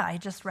 So yeah, I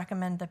just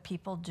recommend that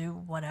people do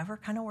whatever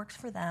kind of works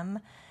for them,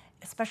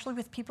 especially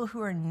with people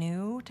who are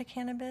new to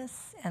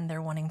cannabis and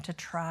they're wanting to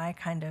try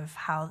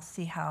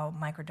see how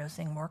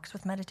microdosing works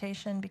with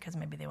meditation, because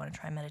maybe they want to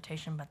try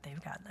meditation, but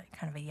they've got like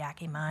kind of a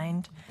yucky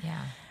mind.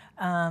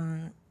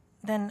 Yeah.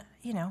 Then,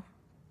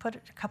 put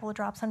a couple of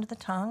drops under the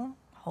tongue,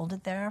 hold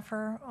it there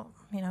for,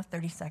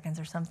 30 seconds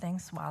or something,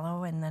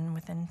 swallow, and then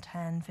within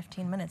 10,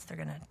 15 minutes, they're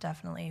going to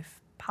definitely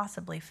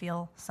possibly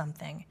feel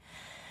something.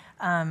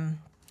 And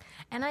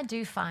I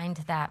do find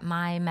that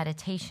my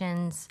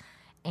meditations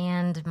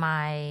and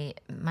my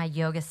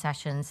yoga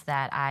sessions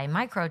that I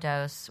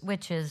microdose,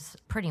 which is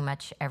pretty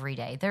much every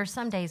day. There's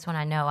some days when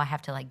I know I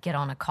have to like get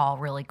on a call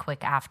really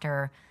quick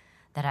after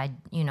that I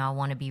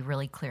want to be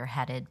really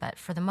clear-headed. But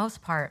for the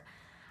most part,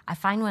 I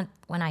find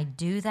when I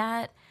do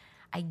that,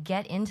 I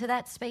get into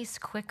that space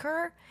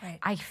quicker. Right.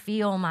 I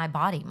feel my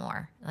body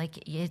more.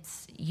 Like you're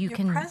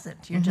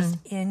present. You're just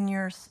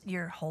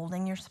you're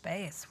holding your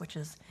space, which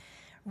is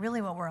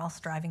really what we're all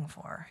striving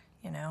for.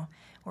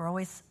 We're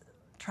always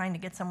trying to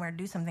get somewhere to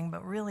do something,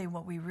 but really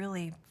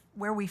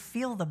where we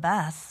feel the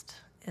best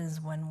is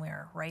when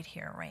we're right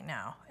here, right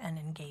now, and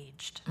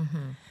engaged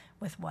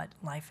with what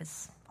life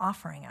is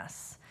offering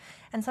us.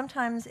 And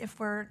sometimes if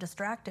we're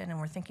distracted and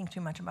we're thinking too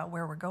much about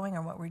where we're going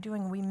or what we're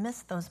doing, we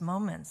miss those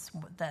moments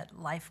that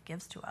life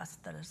gives to us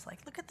that is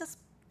like, look at this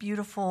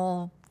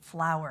beautiful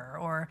flower,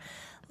 or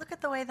look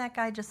at the way that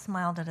guy just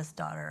smiled at his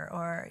daughter,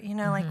 or,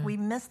 like we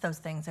miss those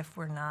things if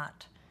we're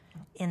not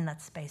in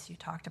that space you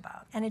talked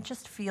about. And it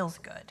just feels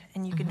good.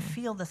 And you can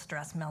feel the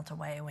stress melt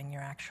away when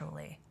you're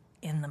actually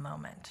in the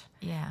moment.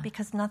 Yeah.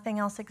 Because nothing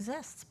else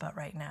exists but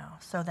right now.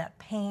 So that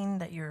pain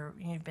that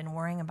you've been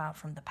worrying about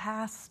from the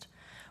past,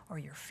 or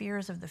your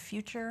fears of the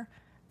future,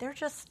 they're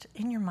just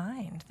in your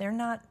mind. They're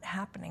not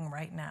happening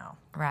right now.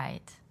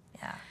 Right.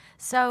 Yeah.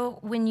 So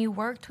when you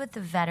worked with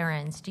the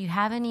veterans, do you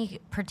have any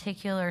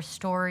particular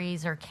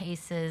stories or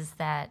cases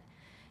that,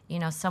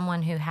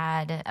 someone who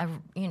had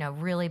a,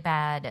 really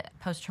bad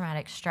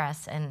post-traumatic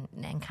stress and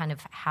kind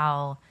of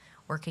how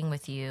working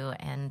with you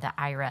and the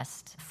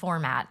iRest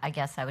format, I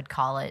guess I would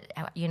call it,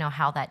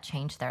 how that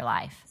changed their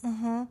life?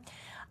 Mm-hmm.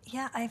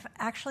 Yeah, I've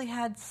actually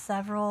had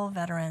several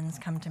veterans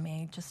come to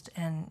me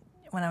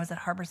when I was at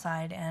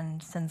Harborside,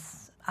 and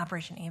since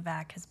Operation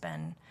EVAC has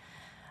been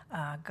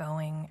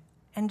going,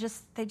 and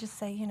they just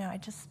say,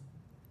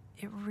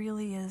 it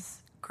really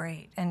is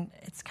great. And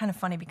it's kind of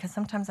funny because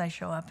sometimes I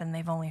show up and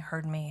they've only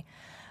heard me,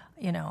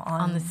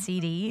 on the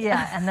CD.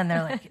 Yeah, and then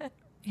they're like,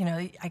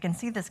 I can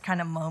see this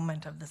kind of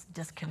moment of this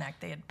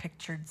disconnect. They had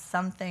pictured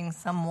something,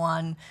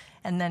 someone,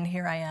 and then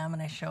here I am,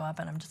 and I show up,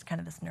 and I'm just kind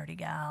of this nerdy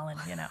gal, and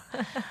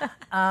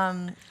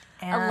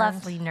a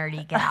lovely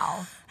nerdy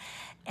gal.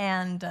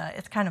 And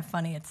it's kind of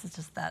funny. It's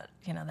just that,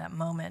 that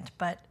moment.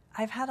 But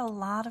I've had a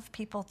lot of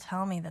people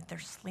tell me that they're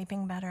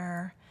sleeping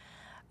better.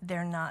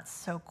 They're not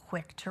so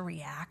quick to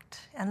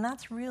react. And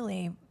that's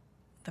really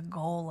the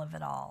goal of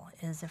it all,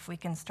 is if we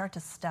can start to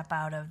step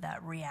out of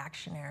that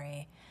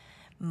reactionary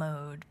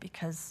mode,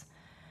 because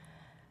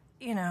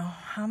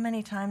how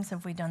many times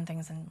have we done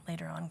things and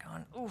later on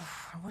gone,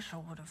 oof, I wish I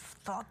would have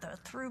thought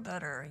that through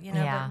better,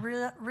 Yeah.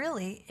 But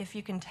really, if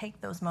you can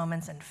take those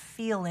moments and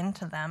feel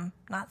into them,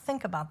 not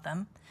think about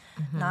them,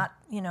 not,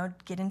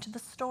 get into the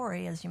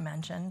story, as you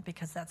mentioned,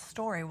 because that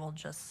story will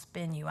just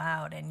spin you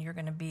out, and you're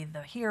going to be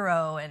the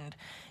hero, and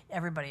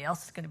everybody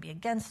else is going to be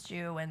against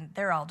you, and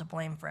they're all to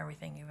blame for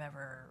everything you've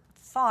ever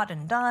thought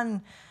and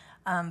done.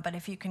 But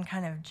if you can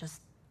kind of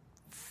just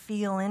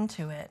feel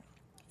into it,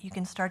 you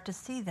can start to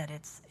see that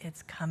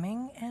it's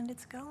coming and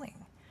it's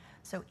going.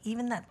 So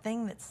even that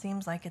thing that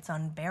seems like it's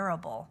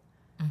unbearable,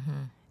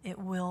 it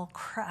will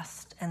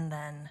crest and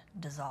then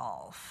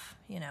dissolve.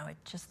 It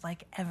just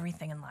like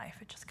everything in life,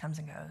 it just comes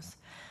and goes.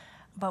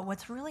 But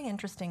what's really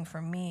interesting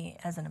for me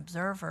as an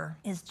observer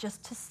is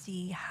just to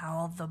see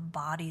how the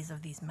bodies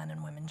of these men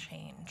and women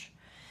change.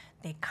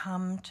 They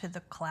come to the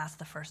class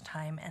the first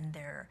time and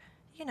they're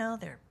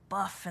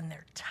buff and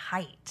they're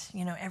tight.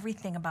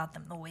 Everything about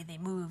them, the way they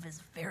move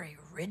is very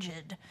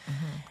rigid.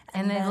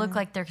 And they look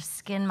like their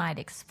skin might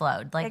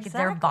explode. Like Exactly.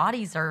 their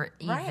bodies are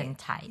even Right.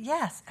 tight.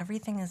 Yes,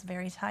 everything is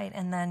very tight.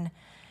 And then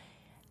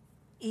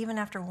even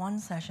after one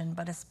session,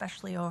 but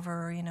especially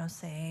over,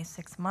 say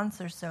 6 months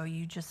or so,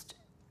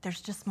 there's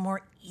just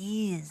more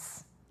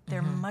ease.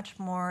 They're much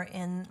more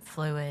in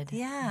Fluid.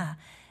 Yeah.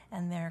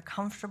 And they're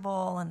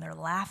comfortable and they're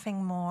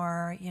laughing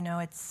more.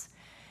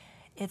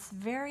 It's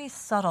very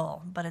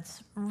subtle, but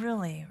it's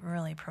really,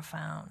 really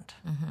profound.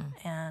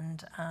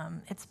 And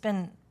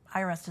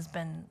iRest has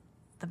been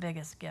the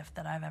biggest gift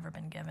that I've ever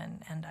been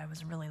given, and I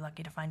was really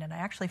lucky to find it. I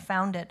actually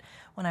found it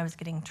when I was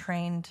getting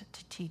trained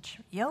to teach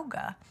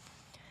yoga.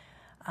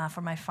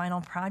 For my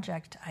final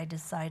project, I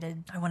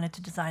decided I wanted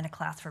to design a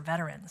class for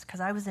veterans,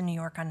 because I was in New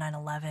York on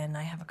 9/11.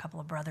 I have a couple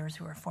of brothers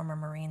who are former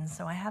Marines,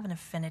 so I have an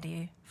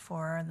affinity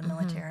for the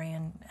military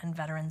and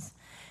veterans,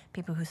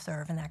 people who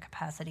serve in that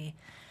capacity.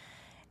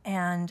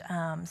 And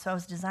so I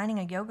was designing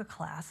a yoga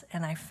class,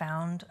 and I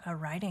found a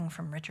writing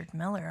from Richard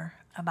Miller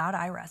about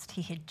iRest.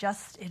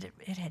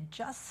 It had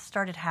just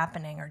started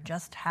happening, or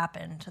just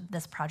happened,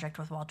 this project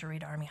with Walter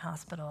Reed Army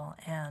Hospital,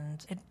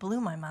 and it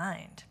blew my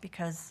mind,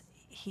 because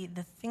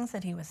the things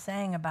that he was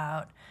saying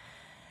about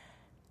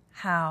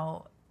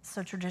how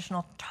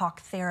traditional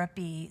talk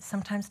therapy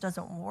sometimes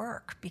doesn't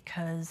work,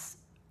 because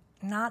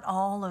not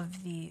all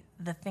of the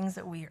things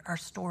that we are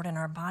stored in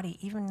our body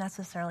even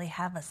necessarily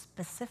have a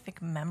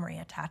specific memory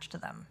attached to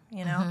them.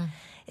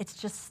 It's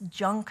just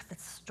junk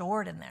that's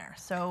stored in there.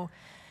 So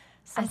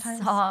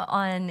sometimes I saw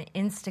on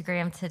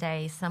Instagram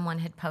today, someone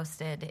had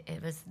posted,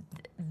 it was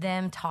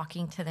them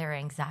talking to their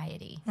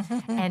anxiety.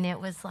 And it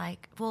was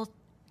like, well,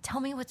 tell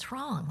me what's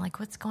wrong. Like,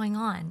 what's going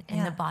on?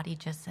 And the body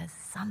just says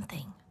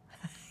something.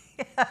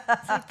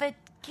 It's like, but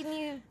can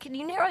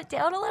you narrow it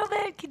down a little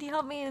bit? Can you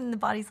help me? And the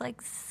body's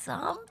like,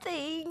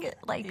 something.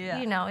 Like,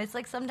 it's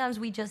like sometimes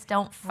we just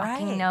don't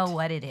fucking know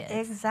what it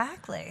is.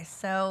 Exactly.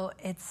 So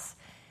it's,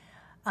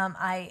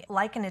 I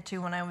liken it to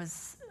when I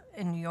was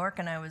in New York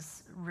and I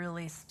was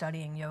really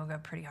studying yoga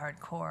pretty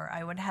hardcore,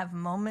 I would have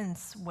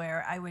moments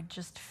where I would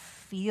just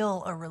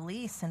feel a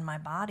release in my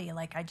body.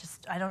 Like I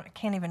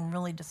can't even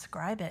really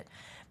describe it,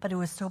 but it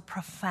was so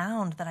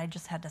profound that I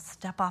just had to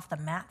step off the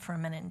mat for a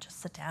minute and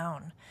just sit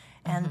down.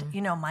 And,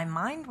 my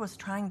mind was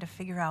trying to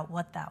figure out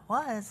what that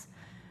was,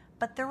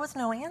 but there was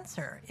no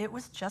answer. It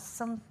was just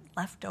some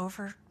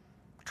leftover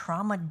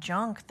trauma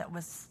junk that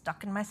was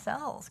stuck in my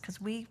cells, because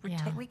we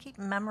keep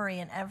memory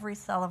in every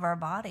cell of our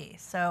body.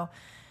 So,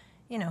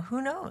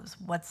 who knows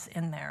what's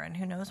in there, and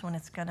who knows when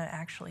it's going to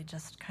actually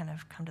just kind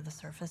of come to the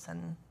surface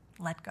and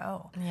let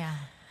go. Yeah.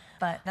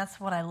 But that's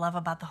what I love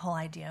about the whole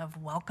idea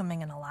of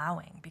welcoming and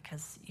allowing,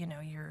 because,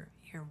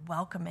 you're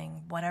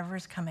welcoming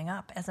whatever's coming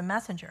up as a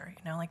messenger.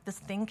 Like this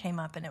thing came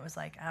up and it was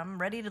like, I'm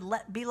ready to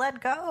be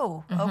let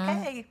go.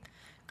 Okay,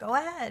 go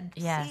ahead.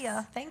 Yes. See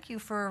ya. Thank you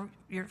for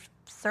your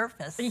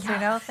service.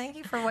 Yeah. Thank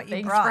you for what you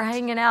Thanks brought. for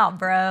hanging out,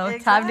 bro.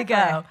 Exactly. Time to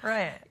go.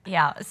 Right.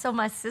 Yeah. So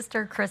my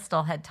sister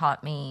Crystal had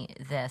taught me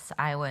this.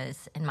 I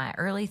was in my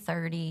early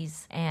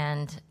 30s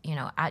and,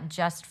 I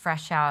just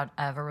fresh out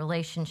of a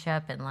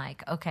relationship and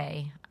like,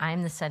 okay,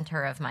 I'm the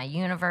center of my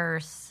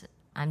universe.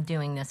 I'm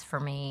doing this for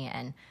me.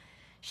 And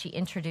she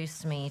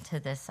introduced me to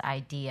this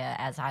idea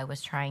as I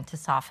was trying to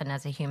soften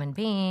as a human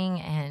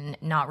being and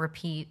not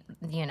repeat,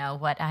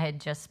 what I had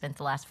just spent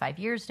the last 5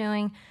 years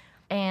doing.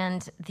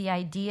 And the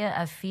idea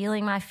of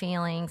feeling my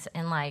feelings,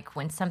 and like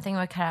when something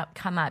would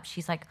come up,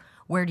 she's like,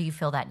 where do you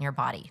feel that in your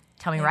body?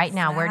 Tell me right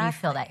now, where do you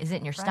feel that? Is it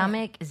in your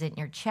stomach? Is it in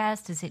your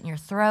chest? Is it in your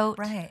throat?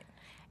 Right.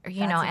 Or, That's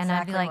and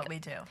I'd be exactly like, what we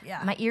do.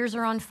 Yeah. my ears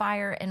are on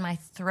fire and my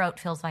throat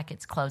feels like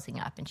it's closing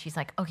up. And she's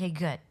like, okay,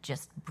 good.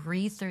 Just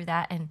breathe through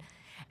that. And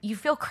you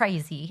feel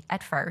crazy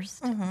at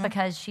first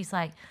because she's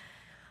like,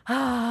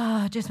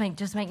 just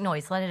make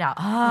noise, let it out.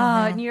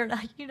 And you're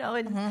like,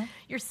 and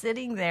you're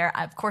sitting there.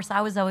 Of course,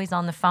 I was always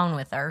on the phone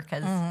with her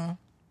because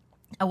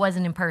I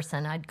wasn't in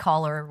person. I'd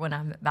call her when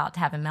I'm about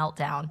to have a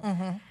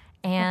meltdown.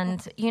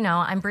 And,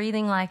 I'm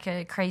breathing like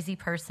a crazy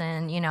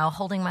person,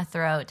 holding my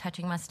throat,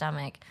 touching my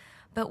stomach.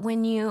 But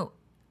when you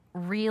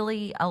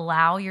really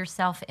allow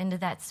yourself into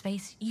that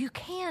space, you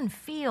can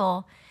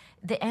feel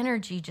the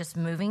energy just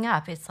moving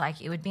up. It's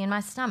like it would be in my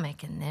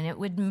stomach, and then it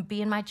would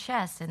be in my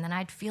chest, and then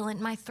I'd feel it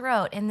in my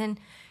throat, and then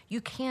you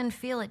can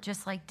feel it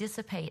just like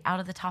dissipate out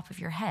of the top of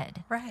your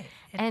head. Right.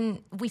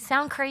 And we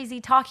sound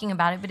crazy talking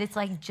about it, but it's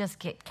like just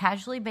get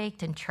casually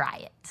baked and try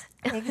it.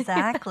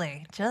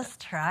 Exactly. Just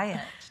try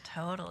it.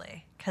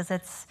 Totally. Because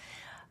that's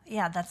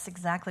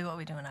exactly what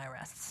we do in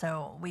iRest.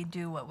 So we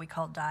do what we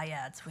call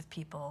dyads with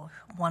people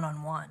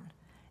one-on-one.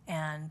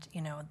 And,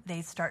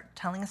 they start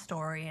telling a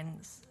story. And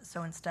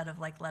so instead of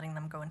like letting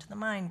them go into the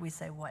mind, we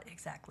say, where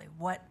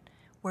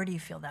do you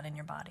feel that in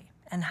your body?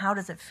 And how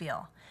does it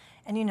feel?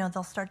 And,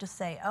 they'll start to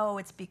say, oh,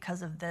 it's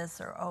because of this,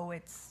 or, oh,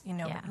 it's,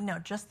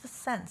 just the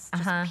sense.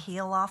 Just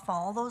peel off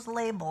all those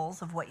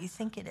labels of what you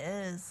think it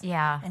is.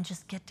 Yeah. And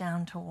just get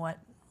down to what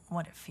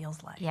it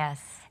feels like.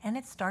 Yes. And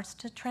it starts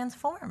to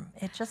transform.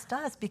 It just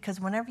does, because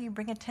whenever you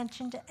bring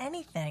attention to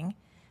anything,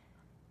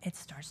 it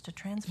starts to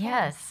transform.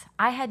 Yes.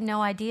 I had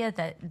no idea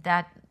that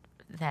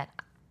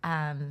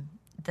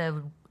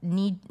the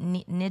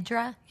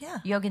Nidra,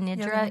 Yoga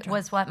Nidra,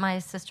 was what my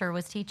sister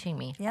was teaching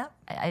me. Yeah.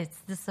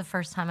 This is the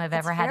first time I've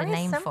ever had a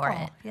name for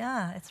it.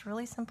 Yeah, it's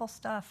really simple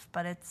stuff,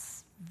 but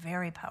it's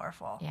very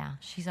powerful. Yeah,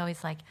 she's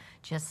always like,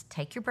 just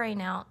take your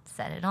brain out,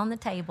 set it on the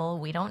table.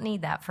 We don't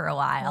need that for a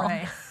while.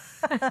 Right.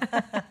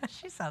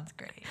 She sounds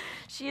great.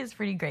 She is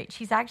pretty great.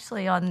 She's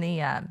actually on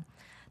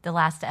the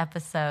last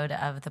episode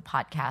of the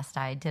podcast.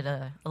 I did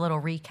a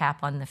little recap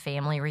on the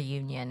family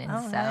reunion.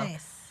 And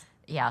nice.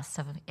 Yeah,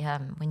 so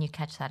when you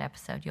catch that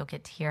episode, you'll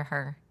get to hear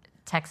her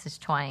Texas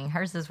twang.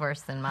 Hers is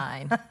worse than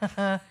mine.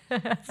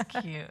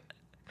 That's cute.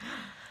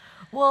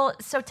 Well,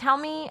 so tell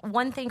me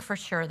one thing for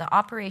sure, the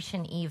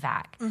Operation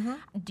EVAC.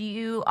 Do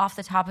you, off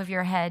the top of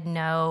your head,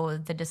 know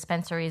the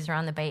dispensaries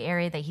around the Bay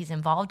Area that he's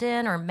involved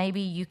in? Or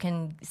maybe you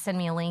can send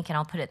me a link and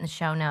I'll put it in the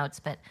show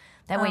notes. But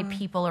that way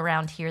people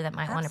around here that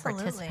might want to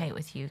participate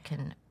with you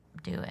can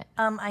do it.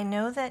 I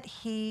know that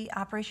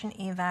Operation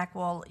EVAC,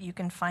 well, you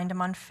can find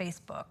him on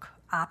Facebook,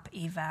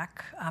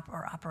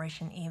 or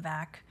Operation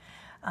EVAC.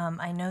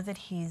 I know that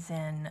he's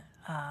in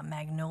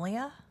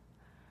Magnolia,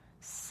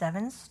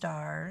 Seven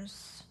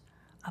Stars,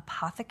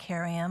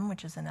 Apothecarium,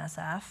 which is an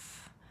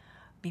SF,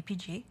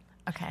 BPG.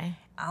 Okay.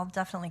 I'll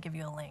definitely give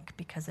you a link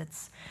because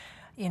it's,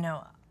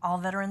 all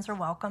veterans are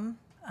welcome.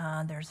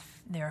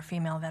 There are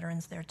female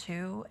veterans there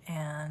too,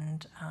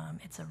 and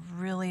it's a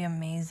really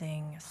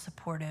amazing,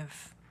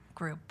 supportive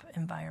group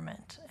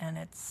environment, and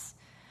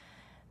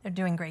they're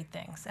doing great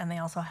things, and they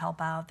also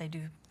help out. They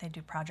do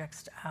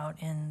projects out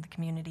in the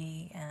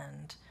community,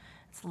 and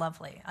it's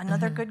lovely.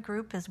 Another good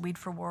group is Weed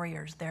for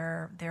Warriors.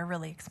 They're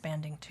really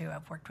expanding too.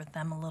 I've worked with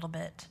them a little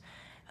bit.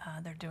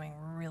 They're doing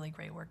really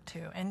great work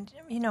too. And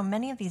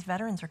many of these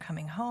veterans are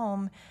coming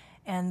home,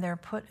 and they're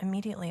put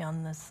immediately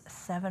on this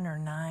 7 or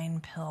 9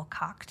 pill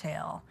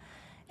cocktail,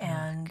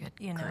 and good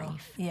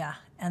grief. yeah.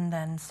 And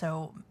then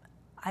so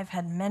I've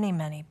had many,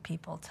 many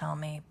people tell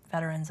me,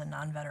 veterans and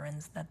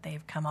non-veterans, that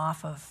they've come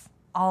off of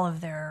all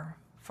of their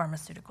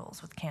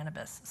pharmaceuticals with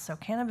cannabis. So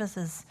cannabis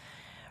is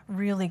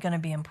really going to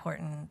be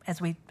important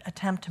as we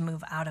attempt to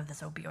move out of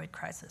this opioid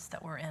crisis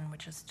that we're in,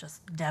 which is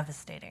just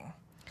devastating.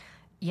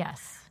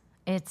 Yes.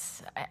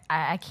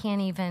 I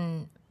can't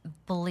even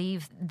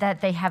believe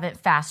that they haven't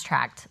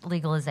fast-tracked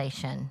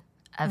legalization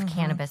of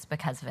cannabis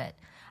because of it.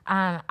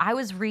 I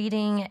was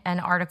reading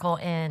an article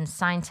in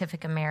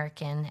Scientific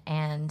American,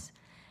 and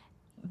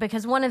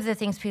because one of the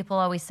things people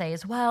always say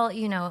is, well,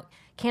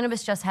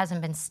 cannabis just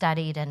hasn't been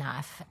studied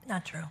enough.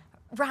 Not true.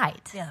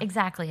 Right. Yeah.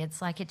 Exactly.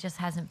 It's like it just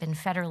hasn't been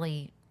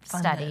federally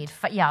Funded. studied.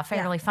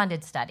 Federally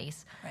funded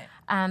studies.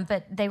 Right.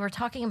 But they were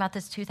talking about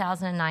this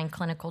 2009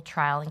 clinical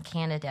trial in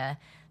Canada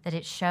that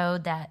it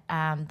showed that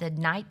the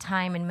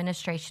nighttime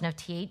administration of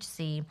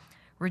THC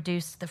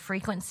reduced the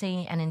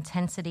frequency and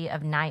intensity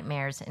of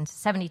nightmares in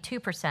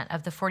 72%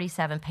 of the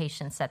 47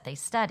 patients that they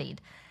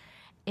studied.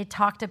 It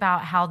talked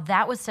about how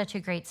that was such a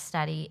great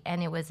study,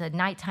 and it was a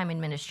nighttime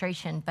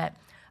administration, but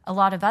a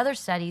lot of other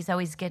studies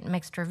always get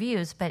mixed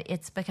reviews, but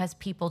it's because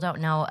people don't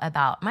know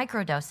about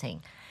microdosing.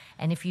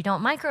 And if you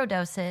don't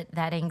microdose it,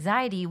 that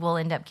anxiety will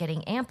end up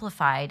getting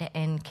amplified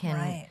and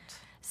can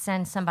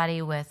send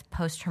somebody with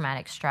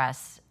post-traumatic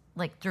stress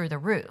like through the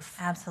roof.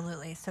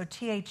 Absolutely. So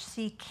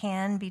THC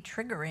can be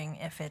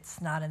triggering if it's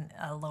not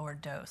a lower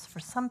dose for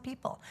some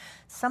people.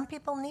 Some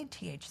people need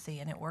THC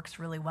and it works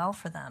really well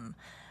for them.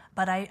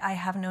 But I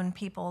have known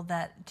people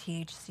that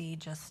THC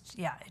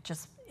it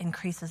just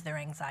increases their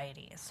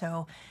anxiety.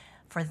 So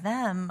for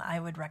them, I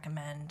would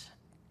recommend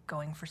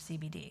going for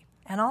CBD.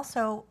 And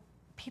also,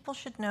 people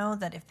should know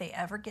that if they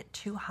ever get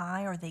too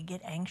high or they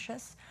get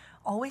anxious,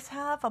 always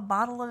have a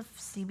bottle of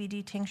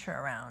CBD tincture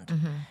around.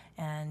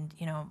 And,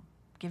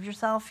 give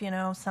yourself,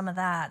 some of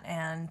that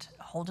and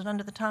hold it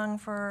under the tongue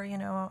for,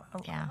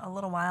 a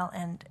little while.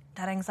 And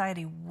that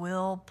anxiety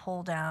will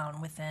pull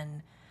down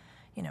within,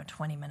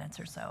 20 minutes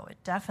or so. It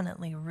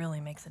definitely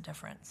really makes a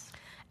difference.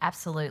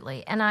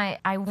 Absolutely. And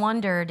I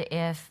wondered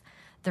if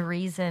the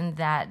reason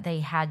that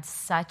they had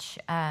such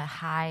a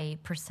high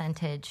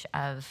percentage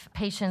of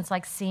patients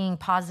like seeing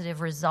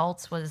positive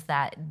results was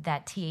that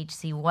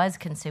THC was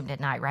consumed at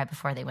night right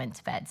before they went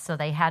to bed. So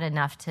they had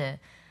enough to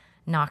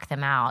knock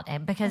them out.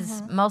 And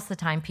because most of the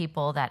time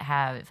people that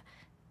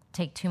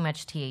take too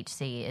much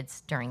THC,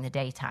 it's during the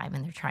daytime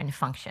and they're trying to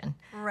function,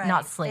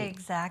 not sleep.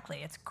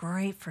 Exactly. It's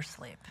great for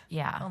sleep.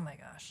 Yeah. Oh my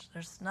gosh.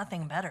 There's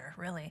nothing better,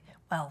 really.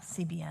 Well,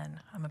 CBN.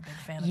 I'm a big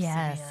fan of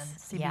Yes.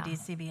 CBN. CBD,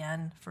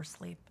 CBN for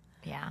sleep.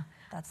 Yeah.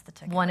 That's the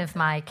ticket. One of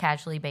my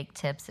casually baked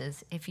tips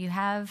is if you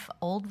have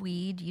old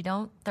weed, you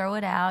don't throw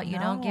it out, you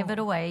don't give it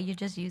away, you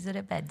just use it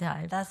at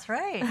bedtime. That's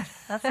right.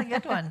 That's a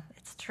good one.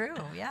 It's true.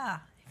 Yeah.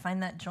 You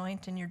find that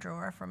joint in your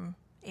drawer from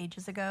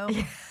ages ago.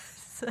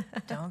 Yes.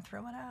 Don't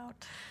throw it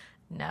out.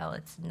 No,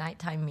 it's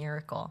nighttime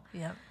miracle.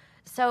 Yep.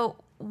 So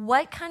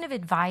what kind of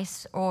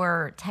advice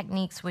or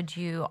techniques would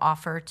you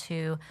offer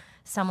to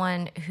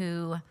someone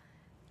who,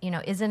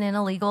 isn't in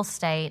a legal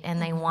state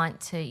and they want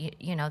to,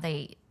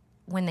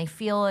 when they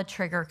feel a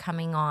trigger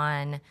coming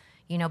on,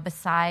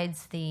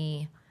 besides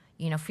the,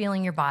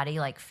 feeling your body,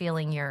 like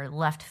feeling your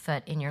left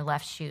foot in your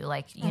left shoe,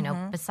 like,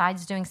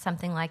 besides doing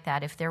something like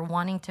that, if they're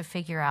wanting to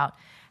figure out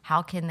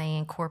how can they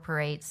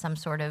incorporate some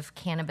sort of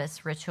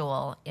cannabis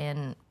ritual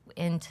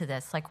into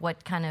this, like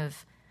what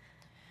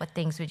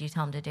things would you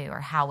tell them to do, or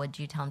how would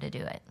you tell them to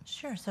do it?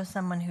 Sure. So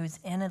someone who's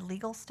in a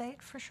legal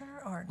state for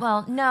sure, or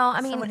well, no,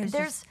 I mean,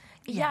 there's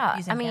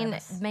I mean,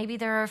 cannabis. Maybe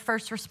they're a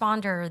first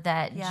responder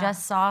that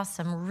just saw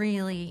some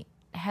really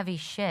heavy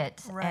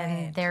shit,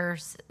 and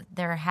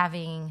they're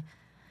having,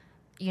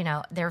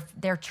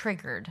 they're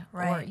triggered,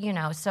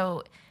 or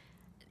so,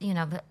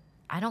 but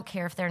I don't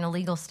care if they're in a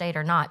legal state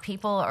or not.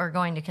 People are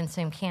going to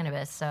consume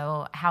cannabis,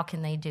 so how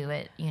can they do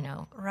it,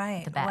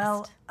 the best?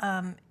 Well,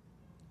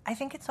 I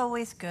think it's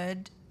always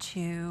good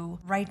to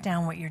write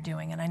down what you're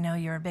doing, and I know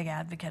you're a big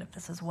advocate of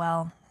this as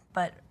well,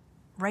 but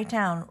write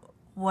down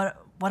what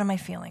am I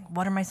feeling?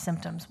 What are my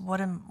symptoms?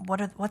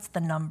 What's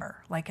the number?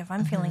 Like if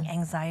I'm feeling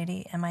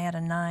anxiety, am I at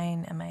a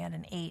 9? Am I at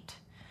an 8?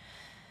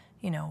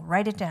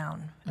 Write it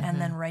down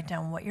and then write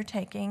down what you're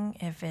taking.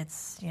 If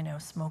it's,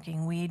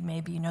 smoking weed,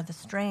 maybe you know the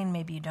strain,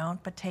 maybe you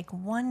don't, but take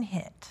one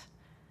hit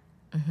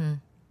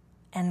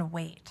and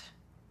wait.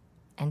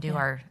 And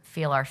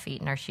feel our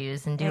feet in our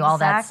shoes and do all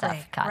that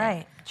stuff.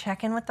 Right.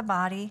 Check in with the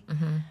body.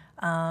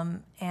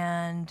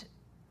 And,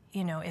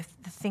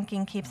 if the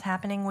thinking keeps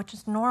happening, which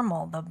is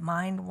normal, the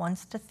mind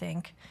wants to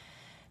think,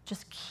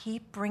 just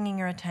keep bringing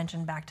your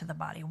attention back to the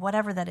body,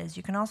 whatever that is.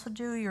 You can also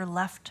do your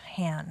left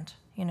hand.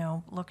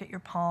 Look at your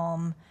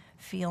palm,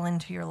 feel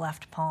into your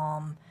left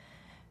palm,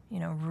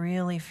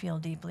 really feel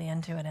deeply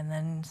into it, and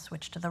then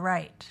switch to the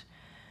right.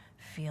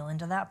 Feel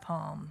into that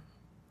palm,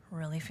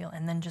 really feel,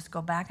 and then just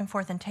go back and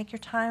forth and take your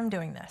time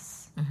doing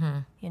this,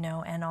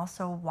 and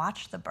also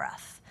watch the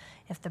breath.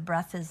 If the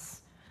breath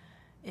is,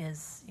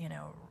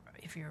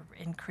 if you're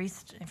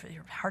increased, if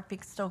your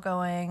heartbeat's still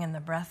going and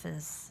the breath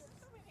is,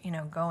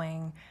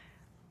 going,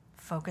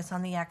 focus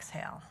on the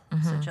exhale.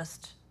 So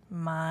just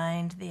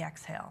mind the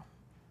exhale.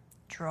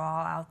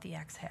 Draw out the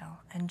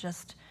exhale, and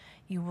just,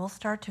 you will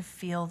start to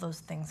feel those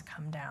things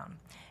come down.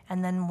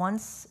 And then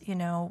once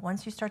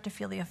you start to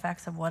feel the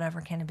effects of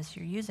whatever cannabis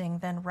you're using,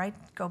 then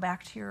go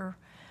back to your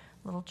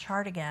little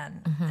chart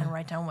again and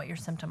write down what your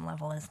symptom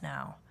level is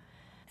now.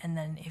 And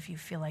then if you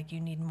feel like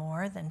you need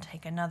more, then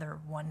take another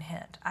one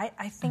hit.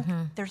 I think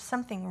there's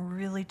something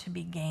really to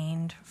be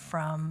gained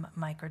from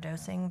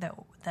microdosing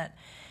that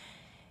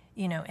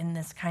in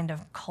this kind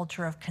of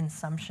culture of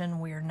consumption,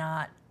 we're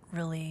not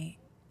really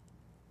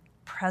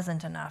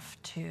present enough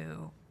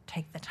to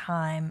take the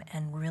time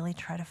and really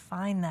try to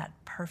find that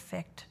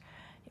perfect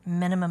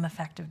minimum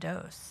effective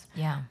dose.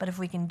 Yeah. But if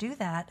we can do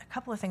that, a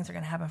couple of things are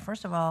going to happen.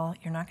 First of all,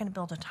 you're not going to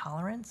build a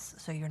tolerance,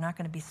 so you're not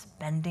going to be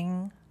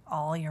spending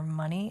all your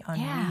money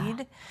on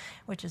weed,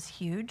 which is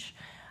huge.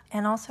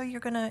 And also you're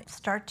going to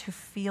start to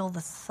feel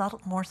the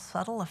more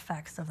subtle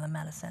effects of the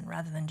medicine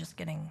rather than just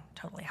getting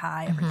totally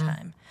high every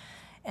time.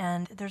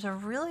 And there's a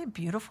really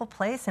beautiful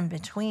place in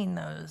between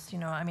those,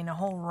 a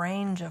whole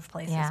range of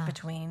places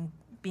between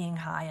being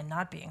high and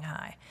not being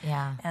high.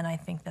 Yeah. And I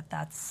think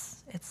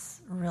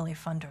it's really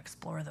fun to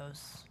explore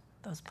those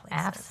places.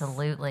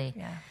 Absolutely.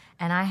 Yeah.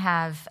 And I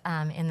have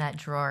in that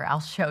drawer, I'll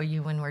show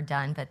you when we're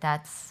done, but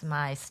that's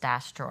my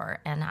stash drawer.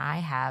 And I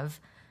have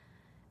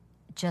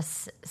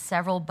just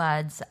several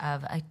buds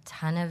of a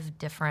ton of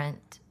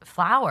different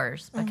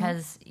flowers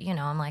because,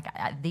 I'm like,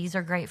 these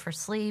are great for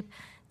sleep.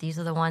 These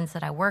are the ones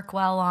that I work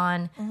well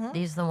on.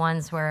 These are the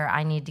ones where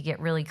I need to get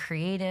really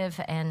creative.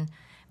 And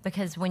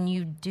because when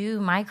you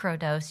do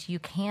microdose, you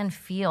can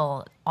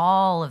feel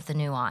all of the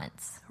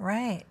nuance.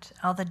 Right.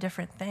 All the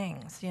different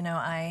things.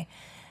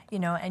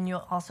 And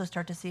you'll also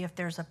start to see if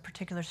there's a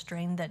particular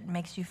strain that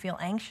makes you feel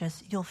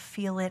anxious, you'll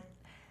feel it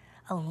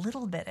a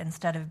little bit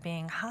instead of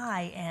being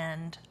high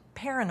and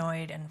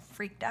paranoid and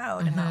freaked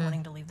out and not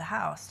wanting to leave the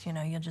house.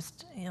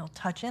 You'll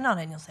touch in on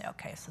it and you'll say,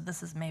 okay, so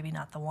this is maybe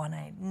not the one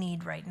I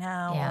need right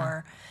now,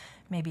 or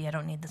maybe I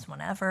don't need this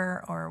one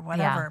ever, or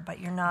whatever, but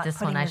you're not this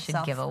putting one I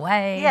yourself... should give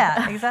away.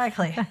 Yeah,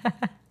 exactly.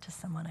 To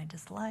someone I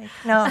dislike.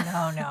 No.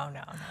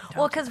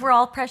 Well, because we're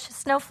all precious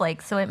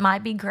snowflakes, so it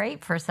might be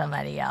great for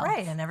somebody else.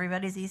 Right, and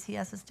everybody's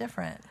ECS is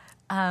different.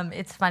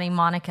 It's funny,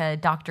 Monica,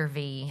 Dr.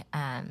 V,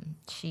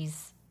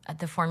 she's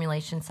the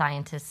formulation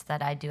scientist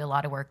that I do a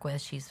lot of work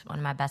with. She's one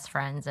of my best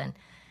friends, and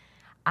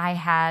I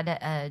had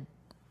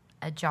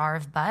a jar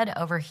of bud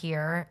over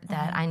here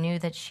that I knew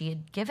that she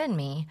had given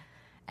me.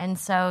 And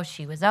so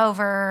she was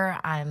over,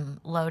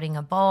 I'm loading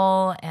a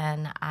bowl,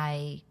 and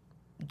I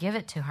give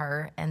it to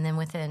her, and then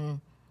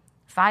within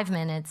 5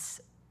 minutes,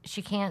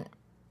 she can't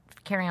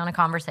carry on a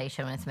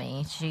conversation with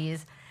me.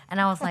 And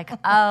I was like,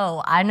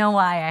 oh, I know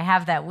why I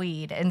have that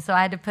weed. And so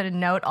I had to put a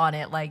note on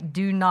it, like,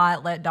 do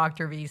not let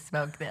Dr. V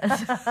smoke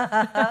this.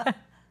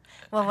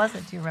 What was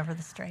it? Do you remember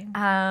the strain?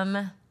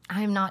 I'm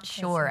not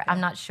sure. Okay. I'm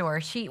not sure.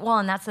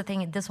 And that's the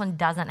thing, this one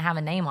doesn't have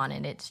a name on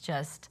it. It's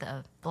just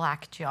the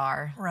black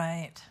jar.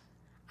 Right.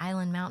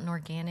 Island Mountain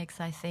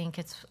Organics, I think.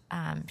 It's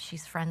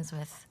she's friends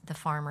with the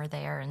farmer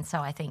there, and so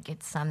I think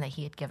it's some that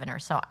he had given her.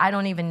 So I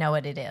don't even know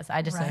what it is.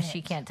 I just know she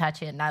can't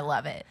touch it, and I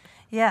love it.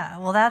 Yeah,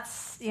 well,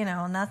 that's,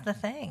 and that's the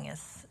thing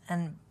is,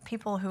 and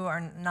people who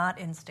are not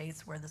in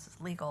states where this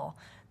is legal,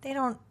 they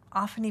don't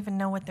often even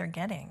know what they're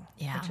getting.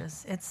 Yeah. Which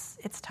is,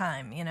 it's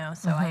time,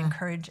 So I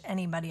encourage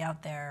anybody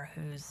out there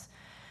who's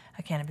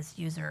a cannabis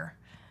user,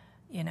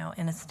 in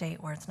a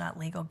state where it's not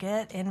legal,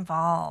 get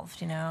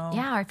involved,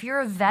 Yeah, or if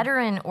you're a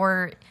veteran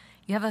or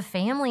you have a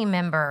family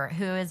member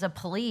who is a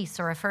police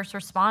or a first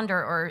responder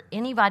or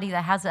anybody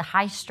that has a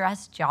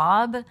high-stress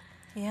job,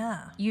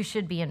 you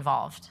should be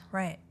involved.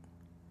 Right.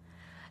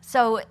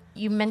 So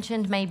you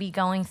mentioned maybe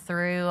going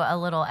through a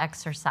little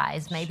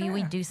exercise. Maybe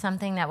we Sure. do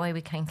something that way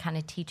we can kind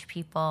of teach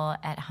people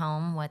at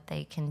home what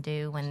they can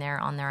do when they're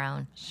on their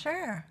own.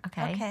 Sure.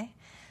 Okay.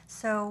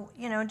 So,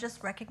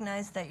 just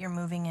recognize that you're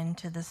moving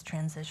into this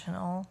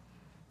transitional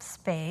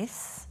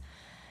space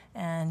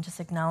and just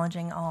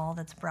acknowledging all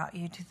that's brought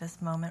you to this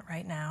moment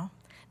right now.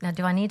 Now,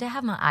 do I need to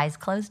have my eyes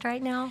closed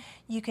right now?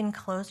 You can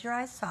close your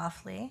eyes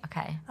softly.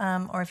 Okay.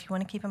 Or if you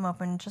want to keep them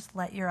open, just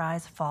let your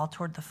eyes fall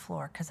toward the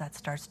floor because that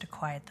starts to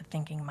quiet the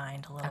thinking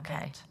mind a little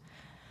bit.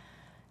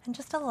 And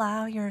just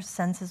allow your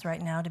senses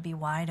right now to be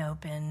wide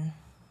open,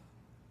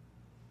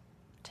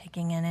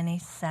 taking in any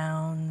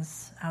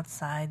sounds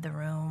outside the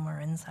room or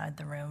inside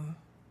the room.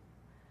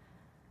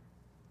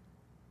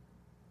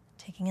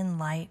 Taking in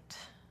light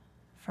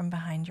from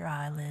behind your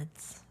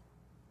eyelids.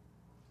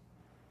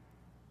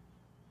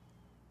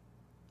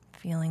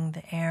 Feeling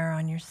the air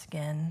on your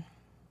skin.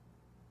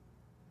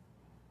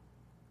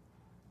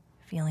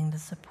 Feeling the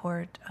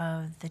support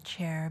of the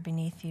chair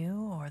beneath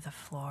you or the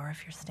floor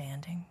if you're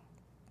standing.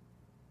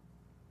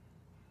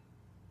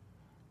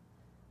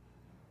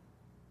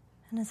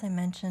 And as I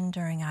mentioned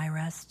during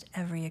iRest,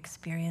 every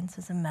experience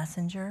is a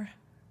messenger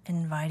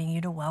inviting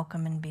you to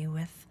welcome and be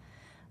with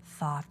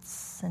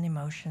thoughts and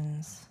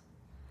emotions,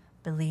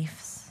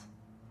 beliefs,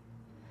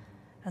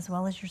 as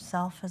well as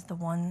yourself as the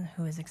one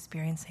who is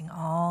experiencing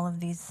all of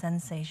these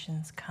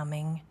sensations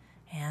coming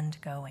and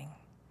going.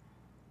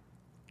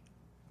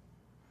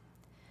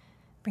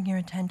 Bring your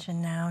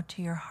attention now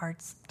to your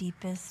heart's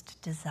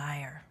deepest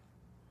desire.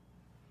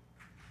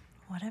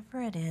 Whatever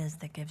it is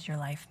that gives your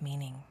life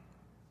meaning.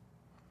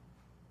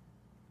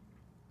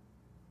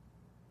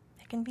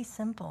 It can be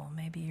simple.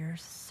 Maybe you're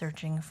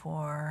searching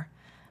for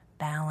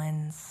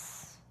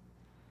balance,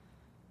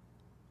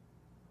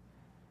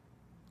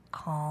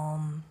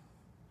 calm.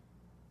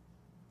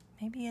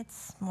 Maybe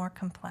it's more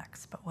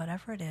complex, but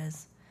whatever it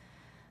is,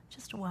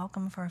 just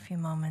welcome for a few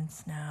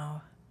moments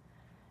now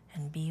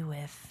and be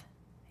with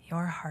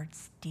your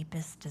heart's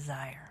deepest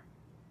desire.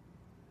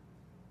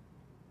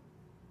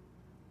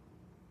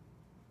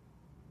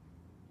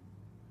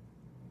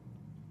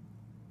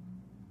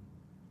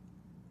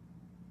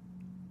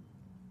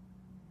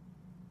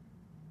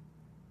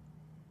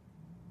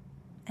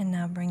 And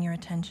now bring your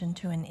attention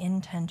to an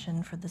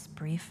intention for this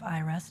brief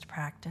I-Rest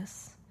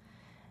practice.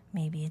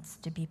 Maybe it's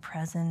to be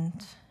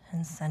present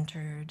and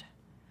centered.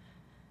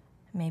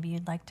 Maybe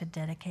you'd like to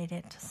dedicate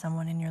it to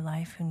someone in your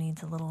life who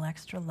needs a little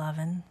extra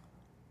lovin'.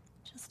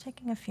 Just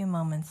taking a few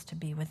moments to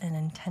be with an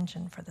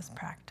intention for this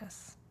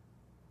practice.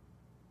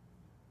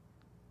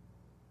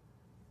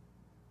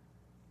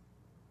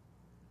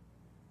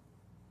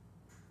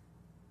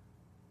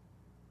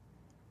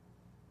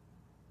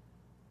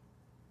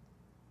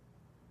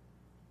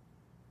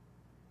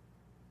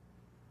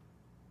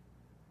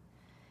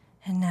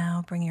 And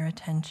now bring your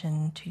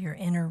attention to your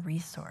inner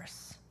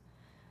resource.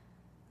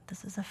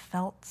 This is a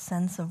felt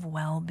sense of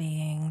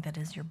well-being that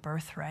is your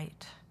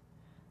birthright.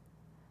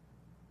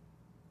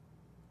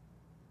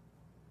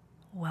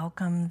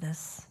 Welcome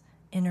this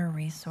inner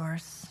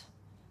resource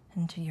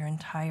into your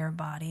entire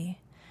body.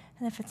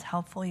 And if it's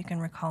helpful, you can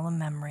recall a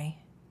memory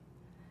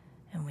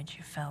in which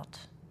you felt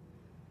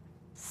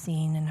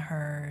seen and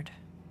heard,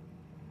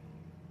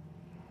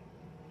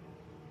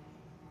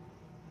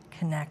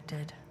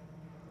 connected,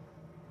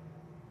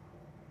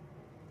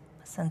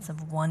 a sense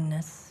of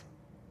oneness.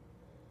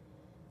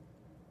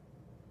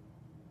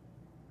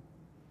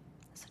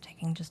 So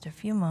taking just a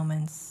few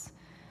moments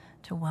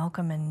to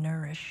welcome and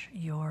nourish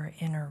your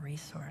inner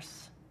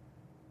resource.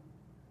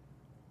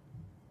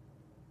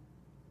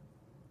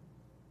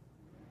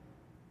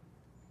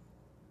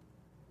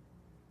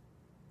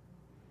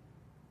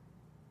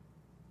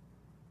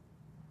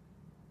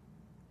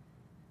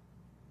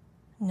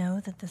 Know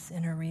that this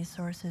inner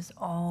resource is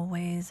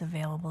always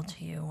available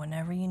to you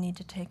whenever you need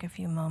to take a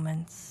few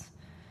moments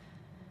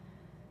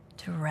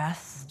to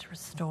rest,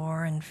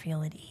 restore, and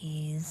feel at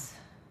ease.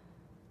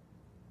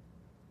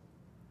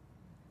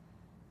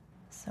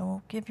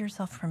 So give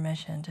yourself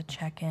permission to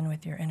check in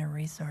with your inner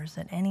resource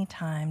at any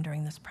time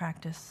during this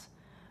practice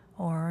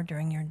or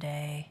during your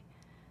day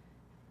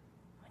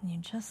when you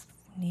just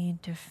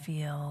need to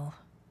feel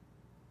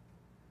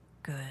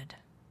good.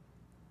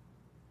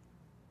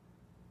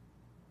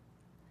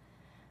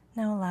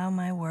 Now allow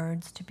my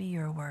words to be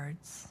your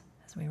words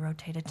as we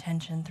rotate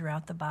attention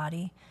throughout the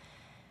body,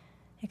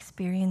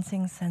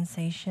 experiencing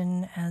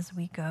sensation as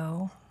we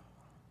go.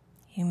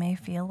 You may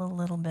feel a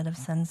little bit of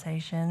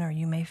sensation or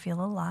you may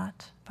feel a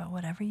lot, but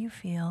whatever you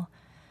feel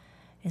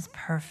is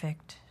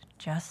perfect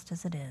just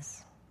as it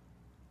is.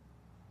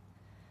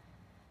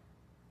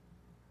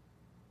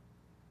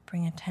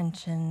 Bring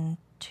attention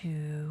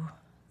to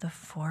the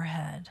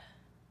forehead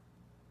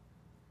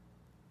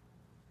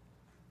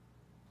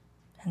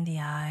and the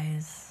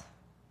eyes,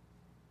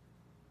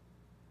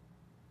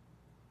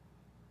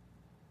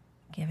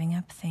 giving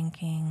up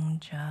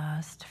thinking,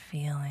 just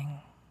feeling.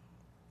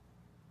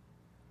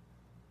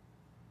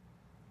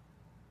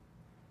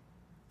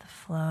 The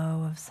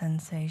flow of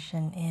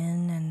sensation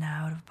in and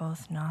out of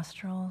both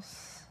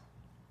nostrils.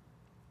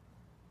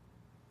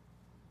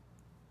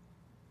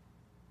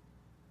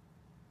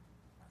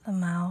 The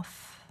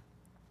mouth,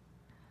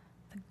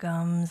 the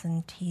gums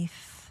and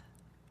teeth,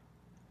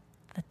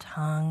 the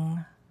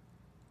tongue,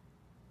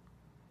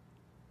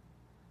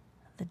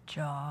 the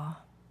jaw,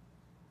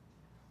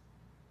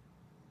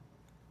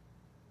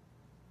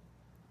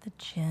 the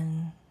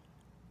chin,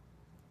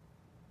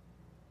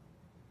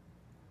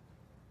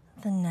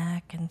 the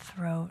neck and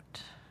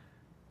throat,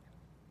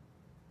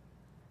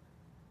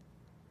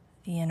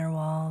 the inner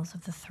walls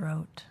of the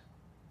throat,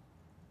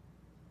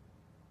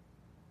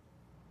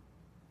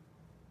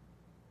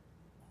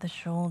 the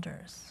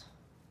shoulders,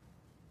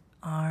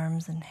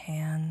 arms and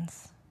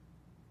hands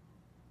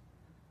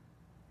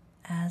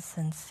as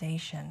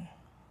sensation.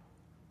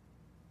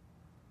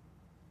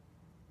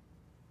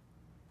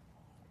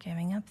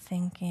 Giving up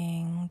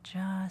thinking,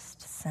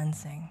 just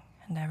sensing,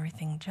 and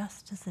everything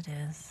just as it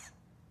is.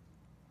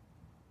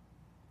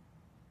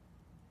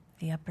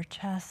 The upper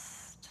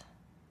chest,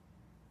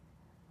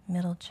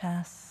 middle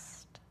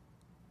chest,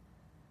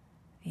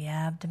 the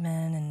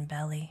abdomen and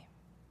belly,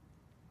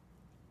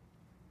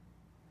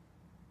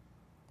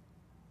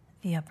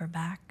 the upper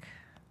back,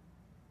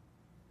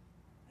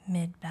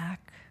 mid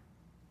back,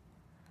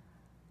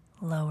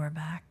 lower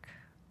back,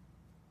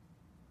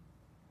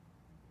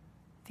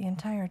 the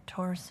entire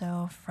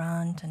torso,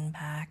 front and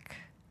back,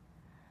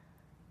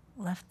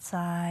 left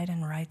side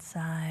and right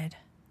side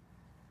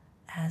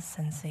as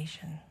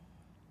sensation.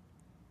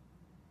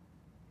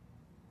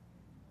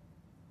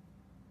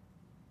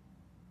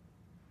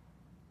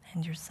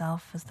 and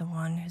yourself as the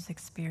one who's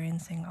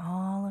experiencing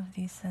all of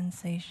these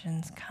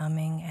sensations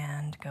coming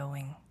and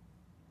going.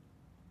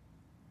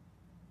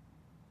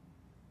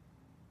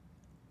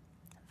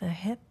 The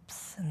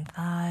hips and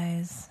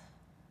thighs,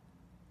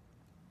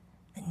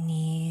 the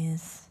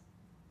knees,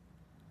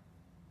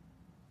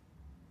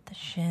 the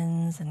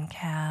shins and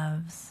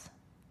calves,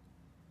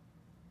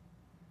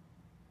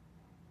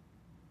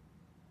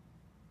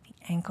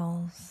 the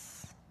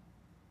ankles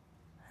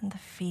and the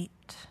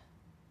feet,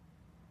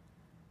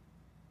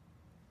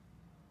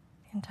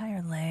 the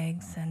entire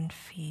legs and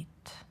feet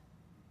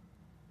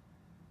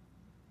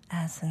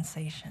as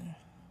sensation.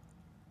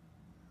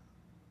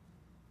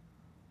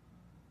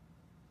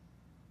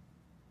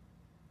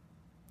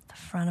 The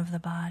front of the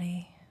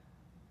body,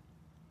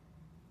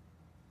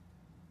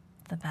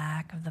 the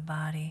back of the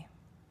body,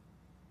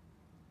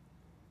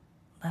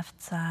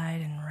 left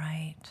side and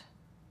right,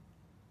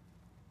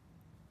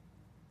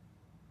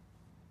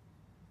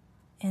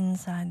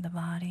 inside the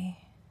body,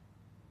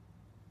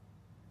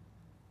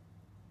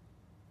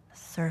 the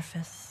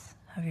surface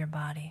of your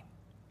body,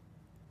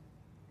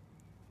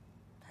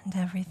 and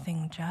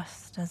everything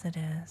just as it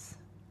is.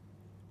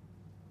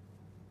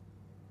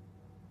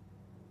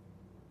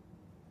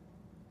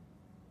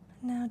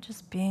 Now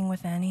just being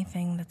with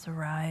anything that's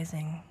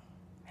arising,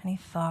 any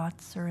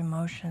thoughts or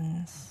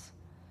emotions,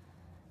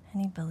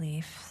 any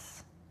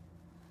beliefs,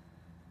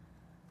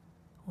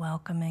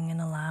 welcoming and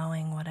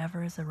allowing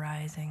whatever is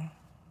arising,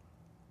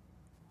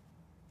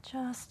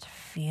 just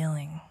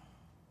feeling,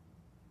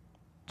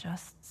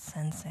 just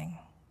sensing.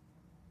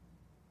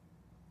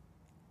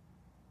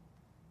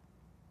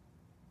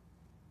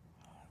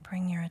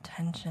 Bring your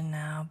attention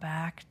now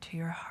back to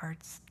your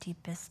heart's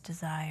deepest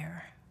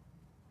desire.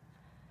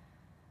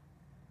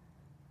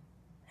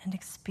 And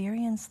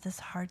experience this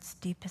heart's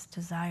deepest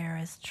desire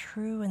as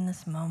true in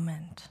this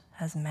moment,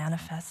 as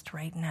manifest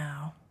right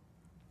now.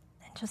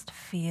 And just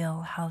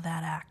feel how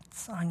that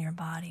acts on your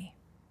body.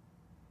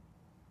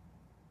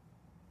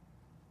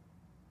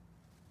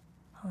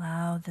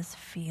 Allow this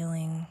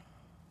feeling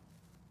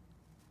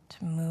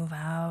to move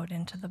out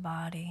into the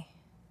body.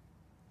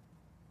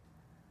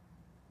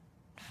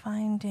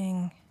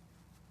 Finding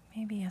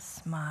maybe a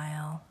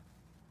smile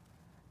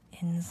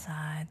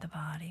inside the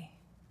body.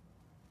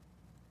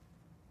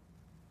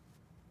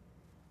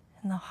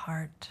 In the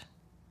heart,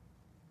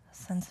 a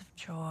sense of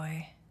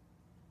joy,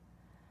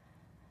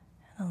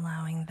 and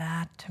allowing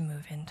that to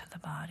move into the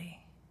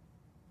body.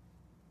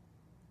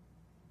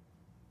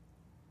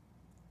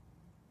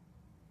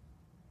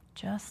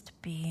 Just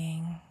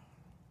being,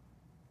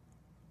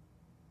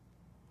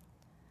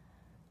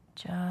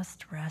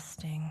 just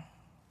resting.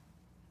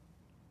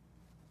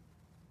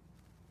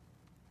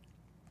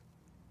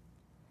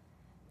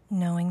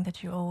 Knowing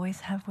that you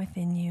always have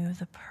within you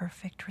the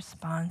perfect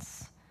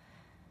response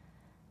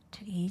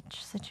to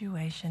each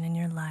situation in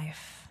your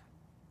life.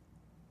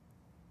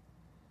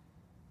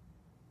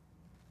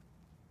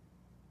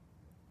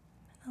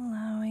 And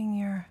allowing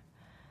your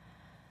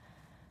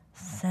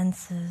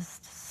senses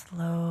to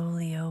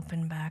slowly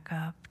open back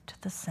up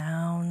to the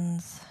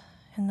sounds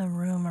in the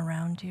room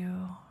around you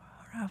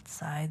or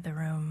outside the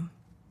room.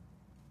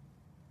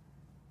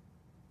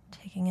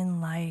 Taking in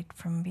light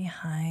from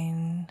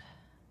behind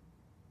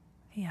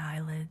the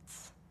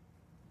eyelids.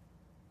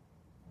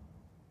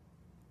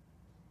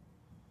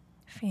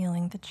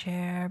 Feeling the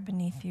chair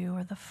beneath you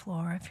or the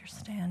floor if you're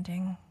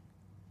standing.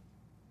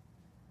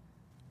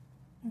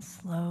 And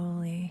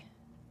slowly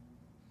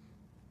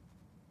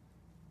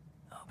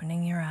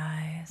opening your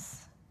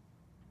eyes,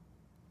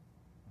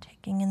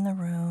 taking in the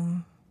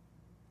room,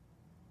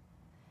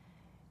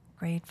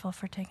 grateful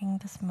for taking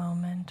this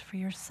moment for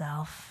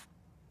yourself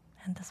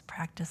and this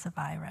practice of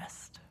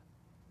iRest.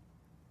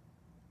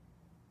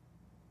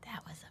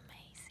 That was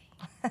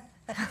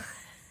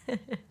amazing.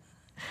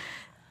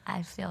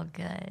 I feel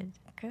good.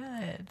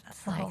 Good. That's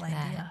It's the whole like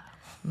idea. that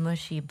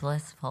mushy,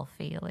 blissful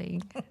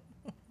feeling.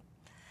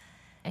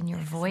 And your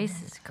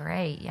voice is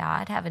great. Yeah,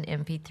 I'd have an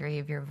MP3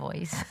 of your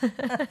voice.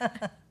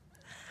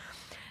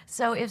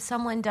 So if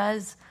someone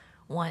does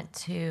want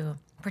to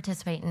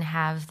participate and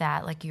have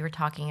that, like you were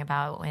talking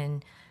about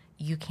when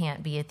you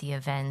can't be at the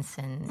events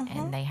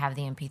and they have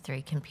the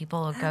MP3, can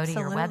people go to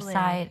your Absolutely.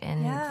 website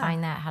and Yeah.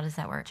 find that? How does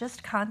that work?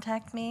 Just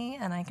contact me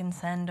and I can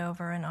send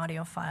over an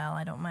audio file.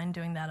 I don't mind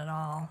doing that at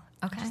all.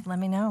 Okay. Just let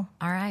me know.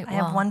 All right. I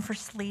have one for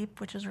sleep,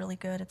 which is really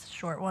good. It's a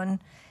short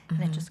one,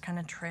 and it just kind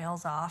of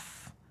trails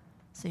off,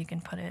 so you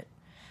can put it,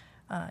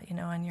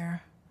 on your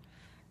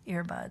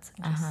earbuds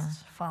and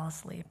just fall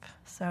asleep.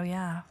 So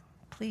yeah,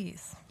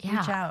 please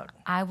reach out.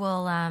 I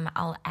will.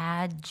 I'll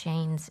add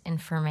Jane's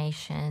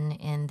information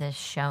in the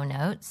show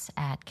notes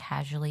at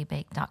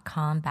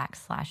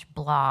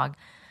casuallybaked.com/blog,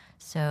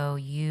 so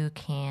you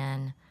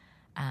can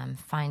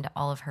find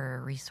all of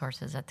her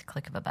resources at the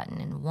click of a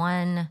button in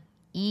one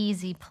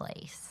easy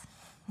place.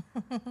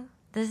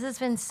 This has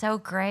been so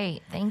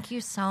great. Thank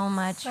you so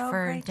much So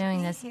for great to doing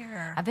be this.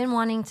 here. I've been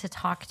wanting to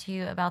talk to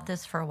you about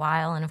this for a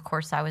while, and of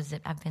course,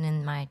 I've been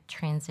in my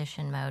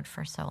transition mode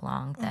for so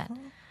long that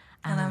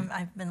And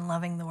I've been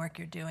loving the work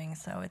you're doing,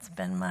 so it's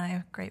been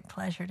my great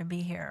pleasure to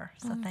be here.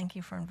 So thank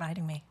you for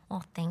inviting me.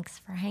 Well, thanks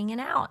for hanging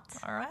out.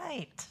 All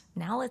right.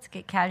 Now let's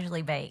get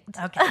casually baked.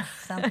 Okay,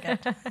 sounds good.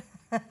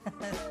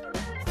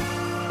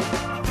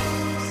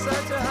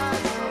 Such a high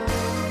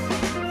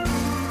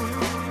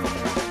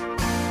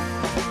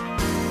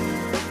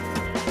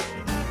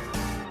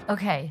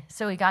Okay,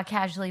 so we got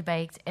casually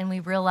baked, and we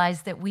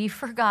realized that we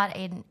forgot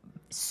a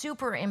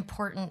super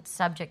important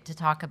subject to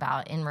talk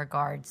about in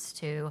regards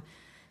to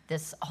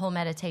this whole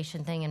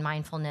meditation thing and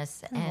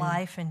mindfulness and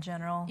Life in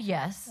general.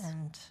 Yes,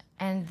 And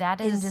and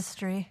that is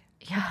industry.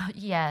 Yeah.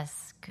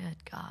 Yes. Good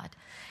God,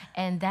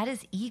 and that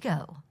is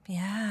ego.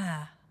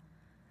 Yeah.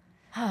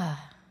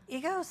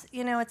 Egos,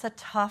 it's a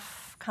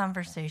tough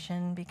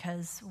conversation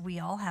because we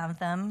all have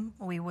them.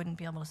 We wouldn't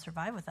be able to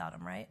survive without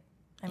them, right?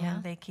 I Yeah.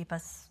 mean, they keep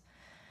us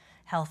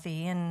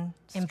healthy and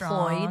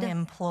Employed.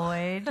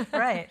 employed,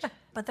 right.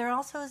 But there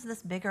also is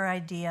this bigger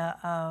idea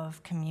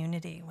of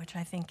community, which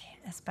I think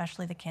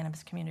especially the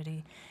cannabis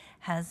community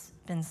has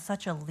been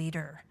such a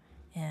leader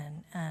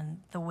in,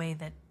 and the way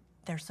that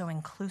they're so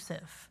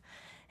inclusive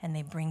and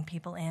they bring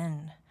people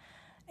in.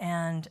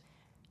 And,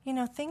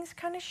 things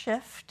kind of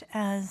shift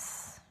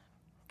as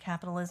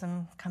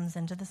capitalism comes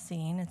into the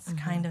scene. It's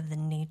kind of the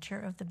nature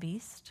of the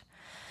beast.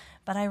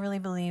 But I really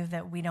believe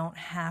that we don't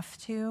have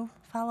to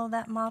follow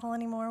that model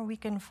anymore. We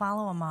can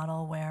follow a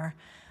model where,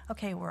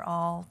 okay, we're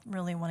all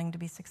really wanting to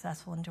be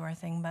successful and do our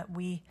thing, but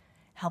we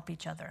help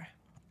each other.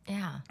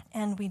 Yeah.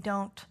 And we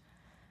don't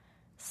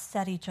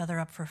set each other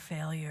up for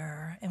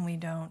failure, and we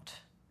don't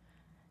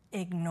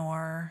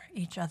ignore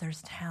each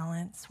other's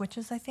talents, which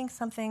is, I think,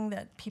 something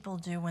that people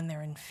do when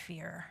they're in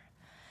fear.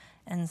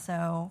 And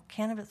so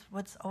cannabis,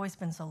 what's always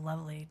been so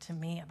lovely to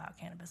me about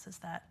cannabis is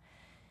that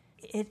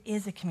it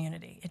is a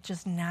community. It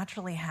just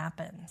naturally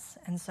happens.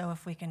 And so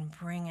if we can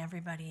bring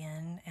everybody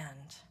in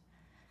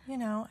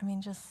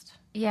and, just...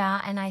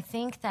 Yeah, and I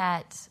think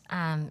that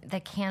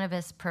the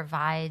cannabis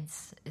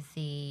provides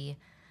the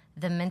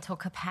mental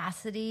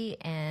capacity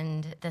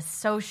and the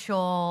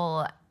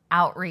social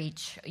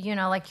outreach.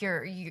 Like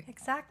you're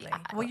Exactly.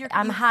 Well,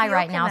 I'm you high feel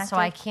right now, so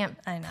I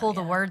connected. can't know, pull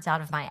the yeah. words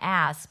out of my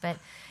ass. But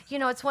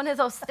it's one of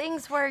those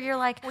things where you're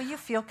like, Well, you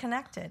feel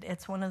connected.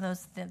 It's one of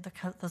those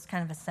those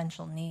kind of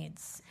essential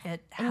needs.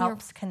 It And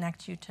helps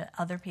connect you to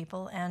other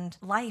people and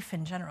life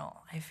in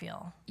general, I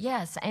feel.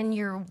 yes, and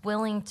you're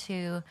willing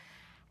to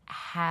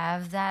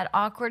have that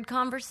awkward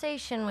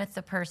conversation with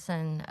the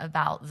person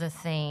about the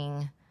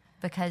thing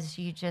because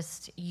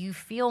you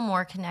feel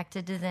more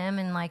connected to them,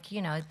 and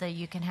that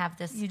you can have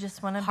this You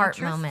just want to heart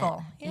be truthful.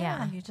 moment.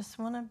 Yeah, you just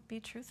want to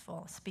be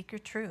truthful. Speak your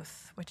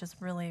truth, which is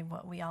really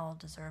what we all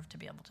deserve to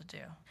be able to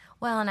do.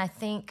 Well, and I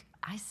think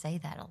I say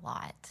that a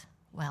lot.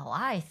 Well,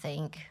 I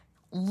think,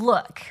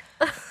 look.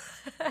 Go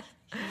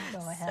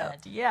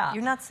ahead. yeah.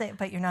 You're not saying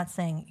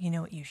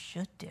what you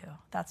should do.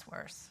 That's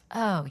worse.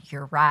 Oh,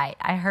 you're right.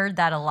 I heard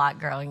that a lot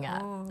growing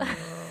up.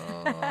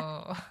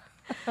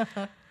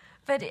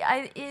 But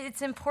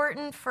it's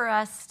important for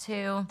us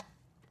to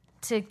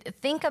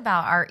think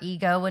about our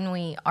ego when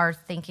we are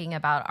thinking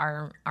about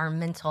our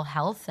mental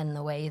health and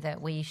the way that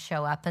we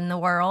show up in the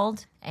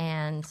world,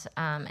 and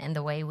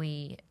the way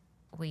we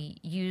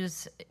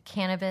use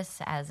cannabis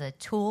as a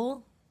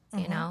tool,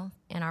 in our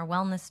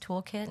wellness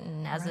toolkit,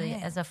 and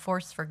as a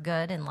force for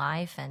good in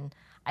life. And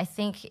I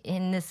think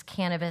in this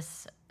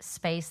cannabis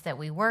space that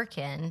we work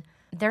in,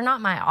 they're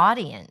not my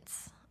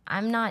audience.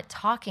 I'm not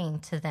talking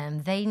to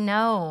them. They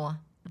know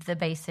the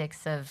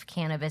basics of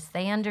cannabis.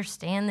 They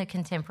understand the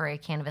contemporary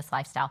cannabis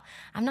lifestyle.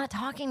 I'm not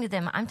talking to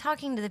them. I'm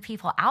talking to the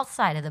people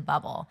outside of the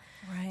bubble.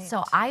 Right.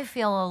 So I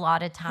feel a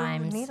lot of Who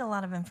times need a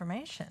lot of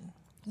information.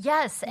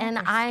 yes, and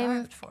they're I'm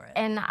starved for it.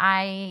 and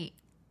I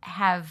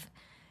have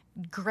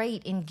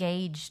great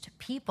engaged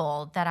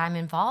people that I'm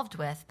involved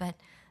with, but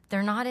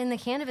they're not in the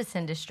cannabis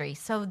industry.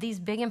 So these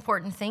big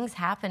important things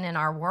happen in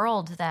our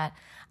world that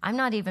I'm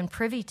not even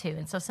privy to.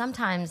 And so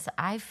sometimes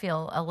I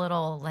feel a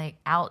little like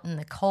out in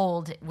the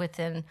cold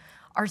within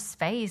our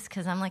space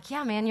because I'm like,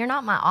 yeah, man, you're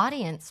not my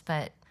audience,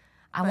 but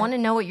I want to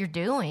know what you're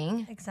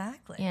doing.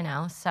 Exactly.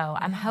 So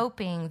I'm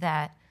hoping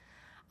that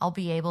I'll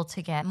be able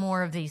to get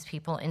more of these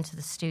people into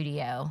the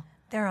studio.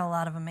 There are a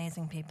lot of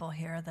amazing people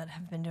here that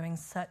have been doing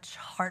such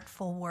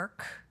heartful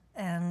work.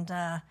 And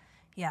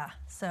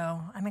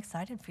so I'm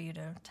excited for you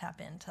to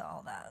tap into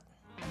all that.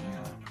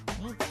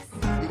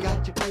 You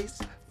got your place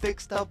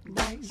fixed up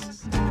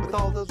nice with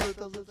all those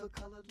little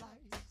colored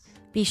lights.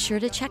 Be sure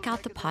to check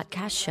out the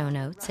podcast show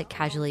notes at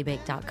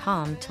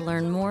casuallybaked.com to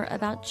learn more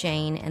about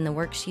Jane and the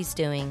work she's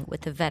doing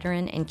with the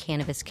veteran and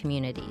cannabis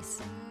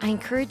communities. I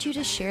encourage you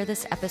to share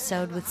this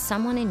episode with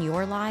someone in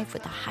your life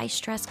with a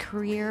high-stress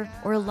career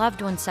or a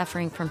loved one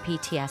suffering from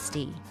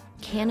PTSD.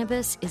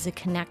 Cannabis is a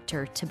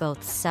connector to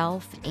both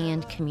self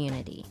and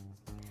community.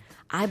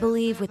 I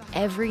believe with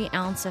every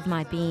ounce of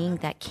my being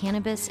that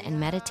cannabis and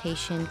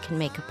meditation can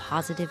make a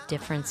positive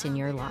difference in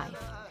your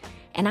life.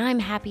 And I'm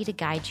happy to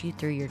guide you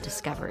through your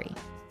discovery.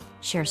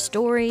 Share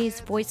stories,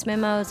 voice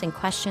memos, and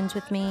questions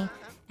with me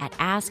at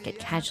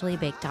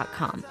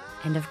ask@casuallybaked.com.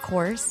 And of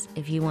course,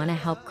 if you want to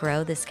help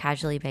grow this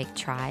Casually Baked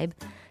tribe,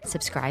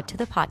 subscribe to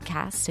the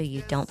podcast so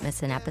you don't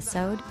miss an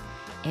episode,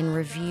 and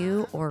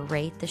review or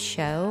rate the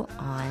show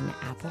on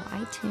Apple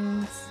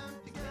iTunes.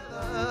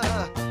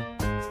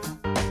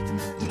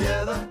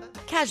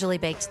 Casually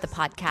Baked, the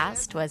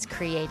podcast, was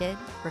created,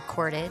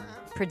 recorded,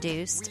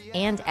 produced,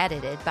 and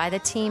edited by the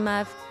team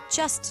of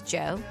Just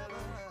Joe.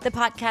 The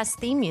podcast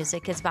theme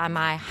music is by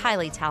my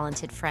highly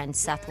talented friend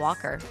Seth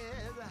Walker.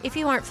 If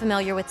you aren't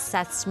familiar with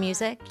Seth's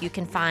music, you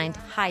can find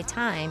High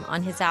Time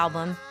on his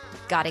album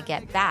Gotta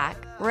Get Back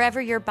wherever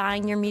you're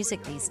buying your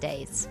music these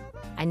days.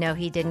 I know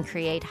he didn't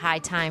create High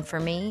Time for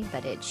me,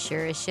 but it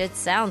sure as shit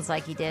sounds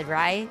like he did,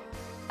 right?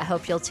 I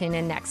hope you'll tune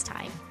in next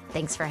time.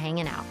 Thanks for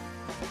hanging out.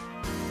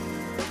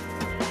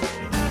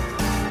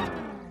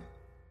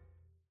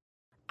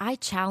 I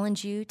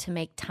challenge you to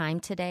make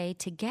time today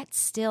to get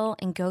still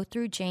and go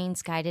through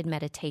Jane's guided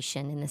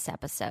meditation in this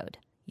episode.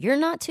 You're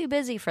not too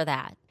busy for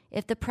that.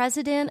 If the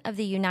President of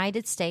the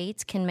United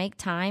States can make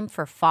time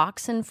for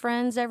Fox and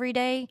Friends every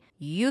day,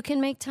 you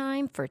can make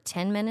time for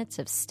 10 minutes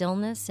of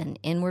stillness and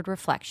inward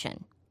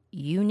reflection.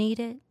 You need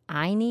it,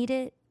 I need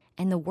it,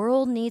 and the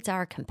world needs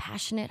our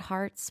compassionate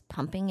hearts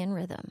pumping in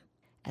rhythm.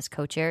 As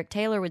Coach Eric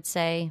Taylor would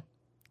say,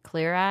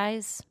 clear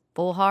eyes,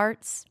 full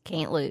hearts,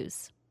 can't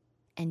lose.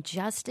 And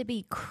just to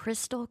be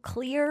crystal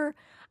clear,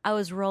 I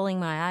was rolling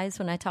my eyes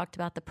when I talked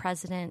about the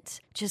president.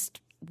 Just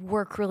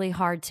work really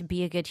hard to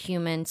be a good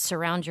human.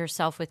 Surround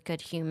yourself with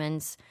good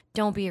humans.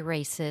 Don't be a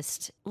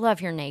racist.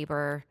 Love your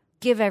neighbor.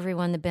 Give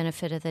everyone the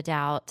benefit of the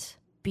doubt.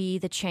 Be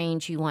the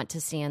change you want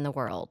to see in the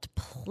world.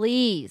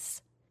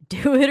 Please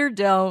do it or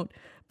don't,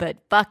 but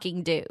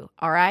fucking do.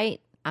 All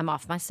right? I'm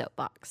off my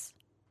soapbox.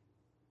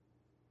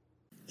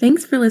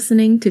 Thanks for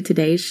listening to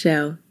today's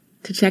show.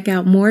 To check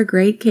out more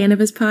great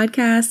cannabis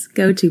podcasts,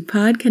 go to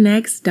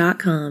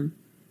podconnects.com.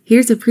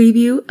 Here's a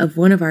preview of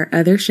one of our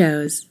other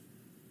shows.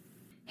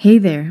 Hey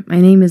there,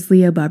 my name is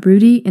Leah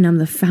Babrudi, and I'm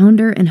the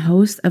founder and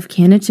host of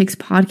Canachicks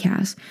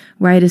Podcast,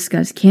 where I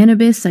discuss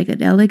cannabis,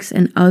 psychedelics,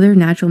 and other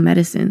natural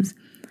medicines.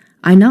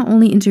 I not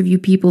only interview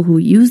people who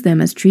use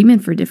them as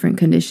treatment for different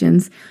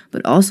conditions,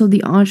 but also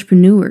the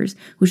entrepreneurs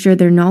who share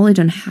their knowledge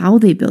on how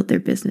they built their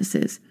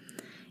businesses.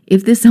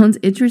 If this sounds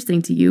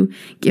interesting to you,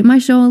 give my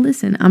show a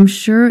listen. I'm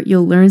sure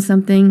you'll learn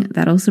something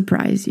that'll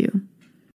surprise you.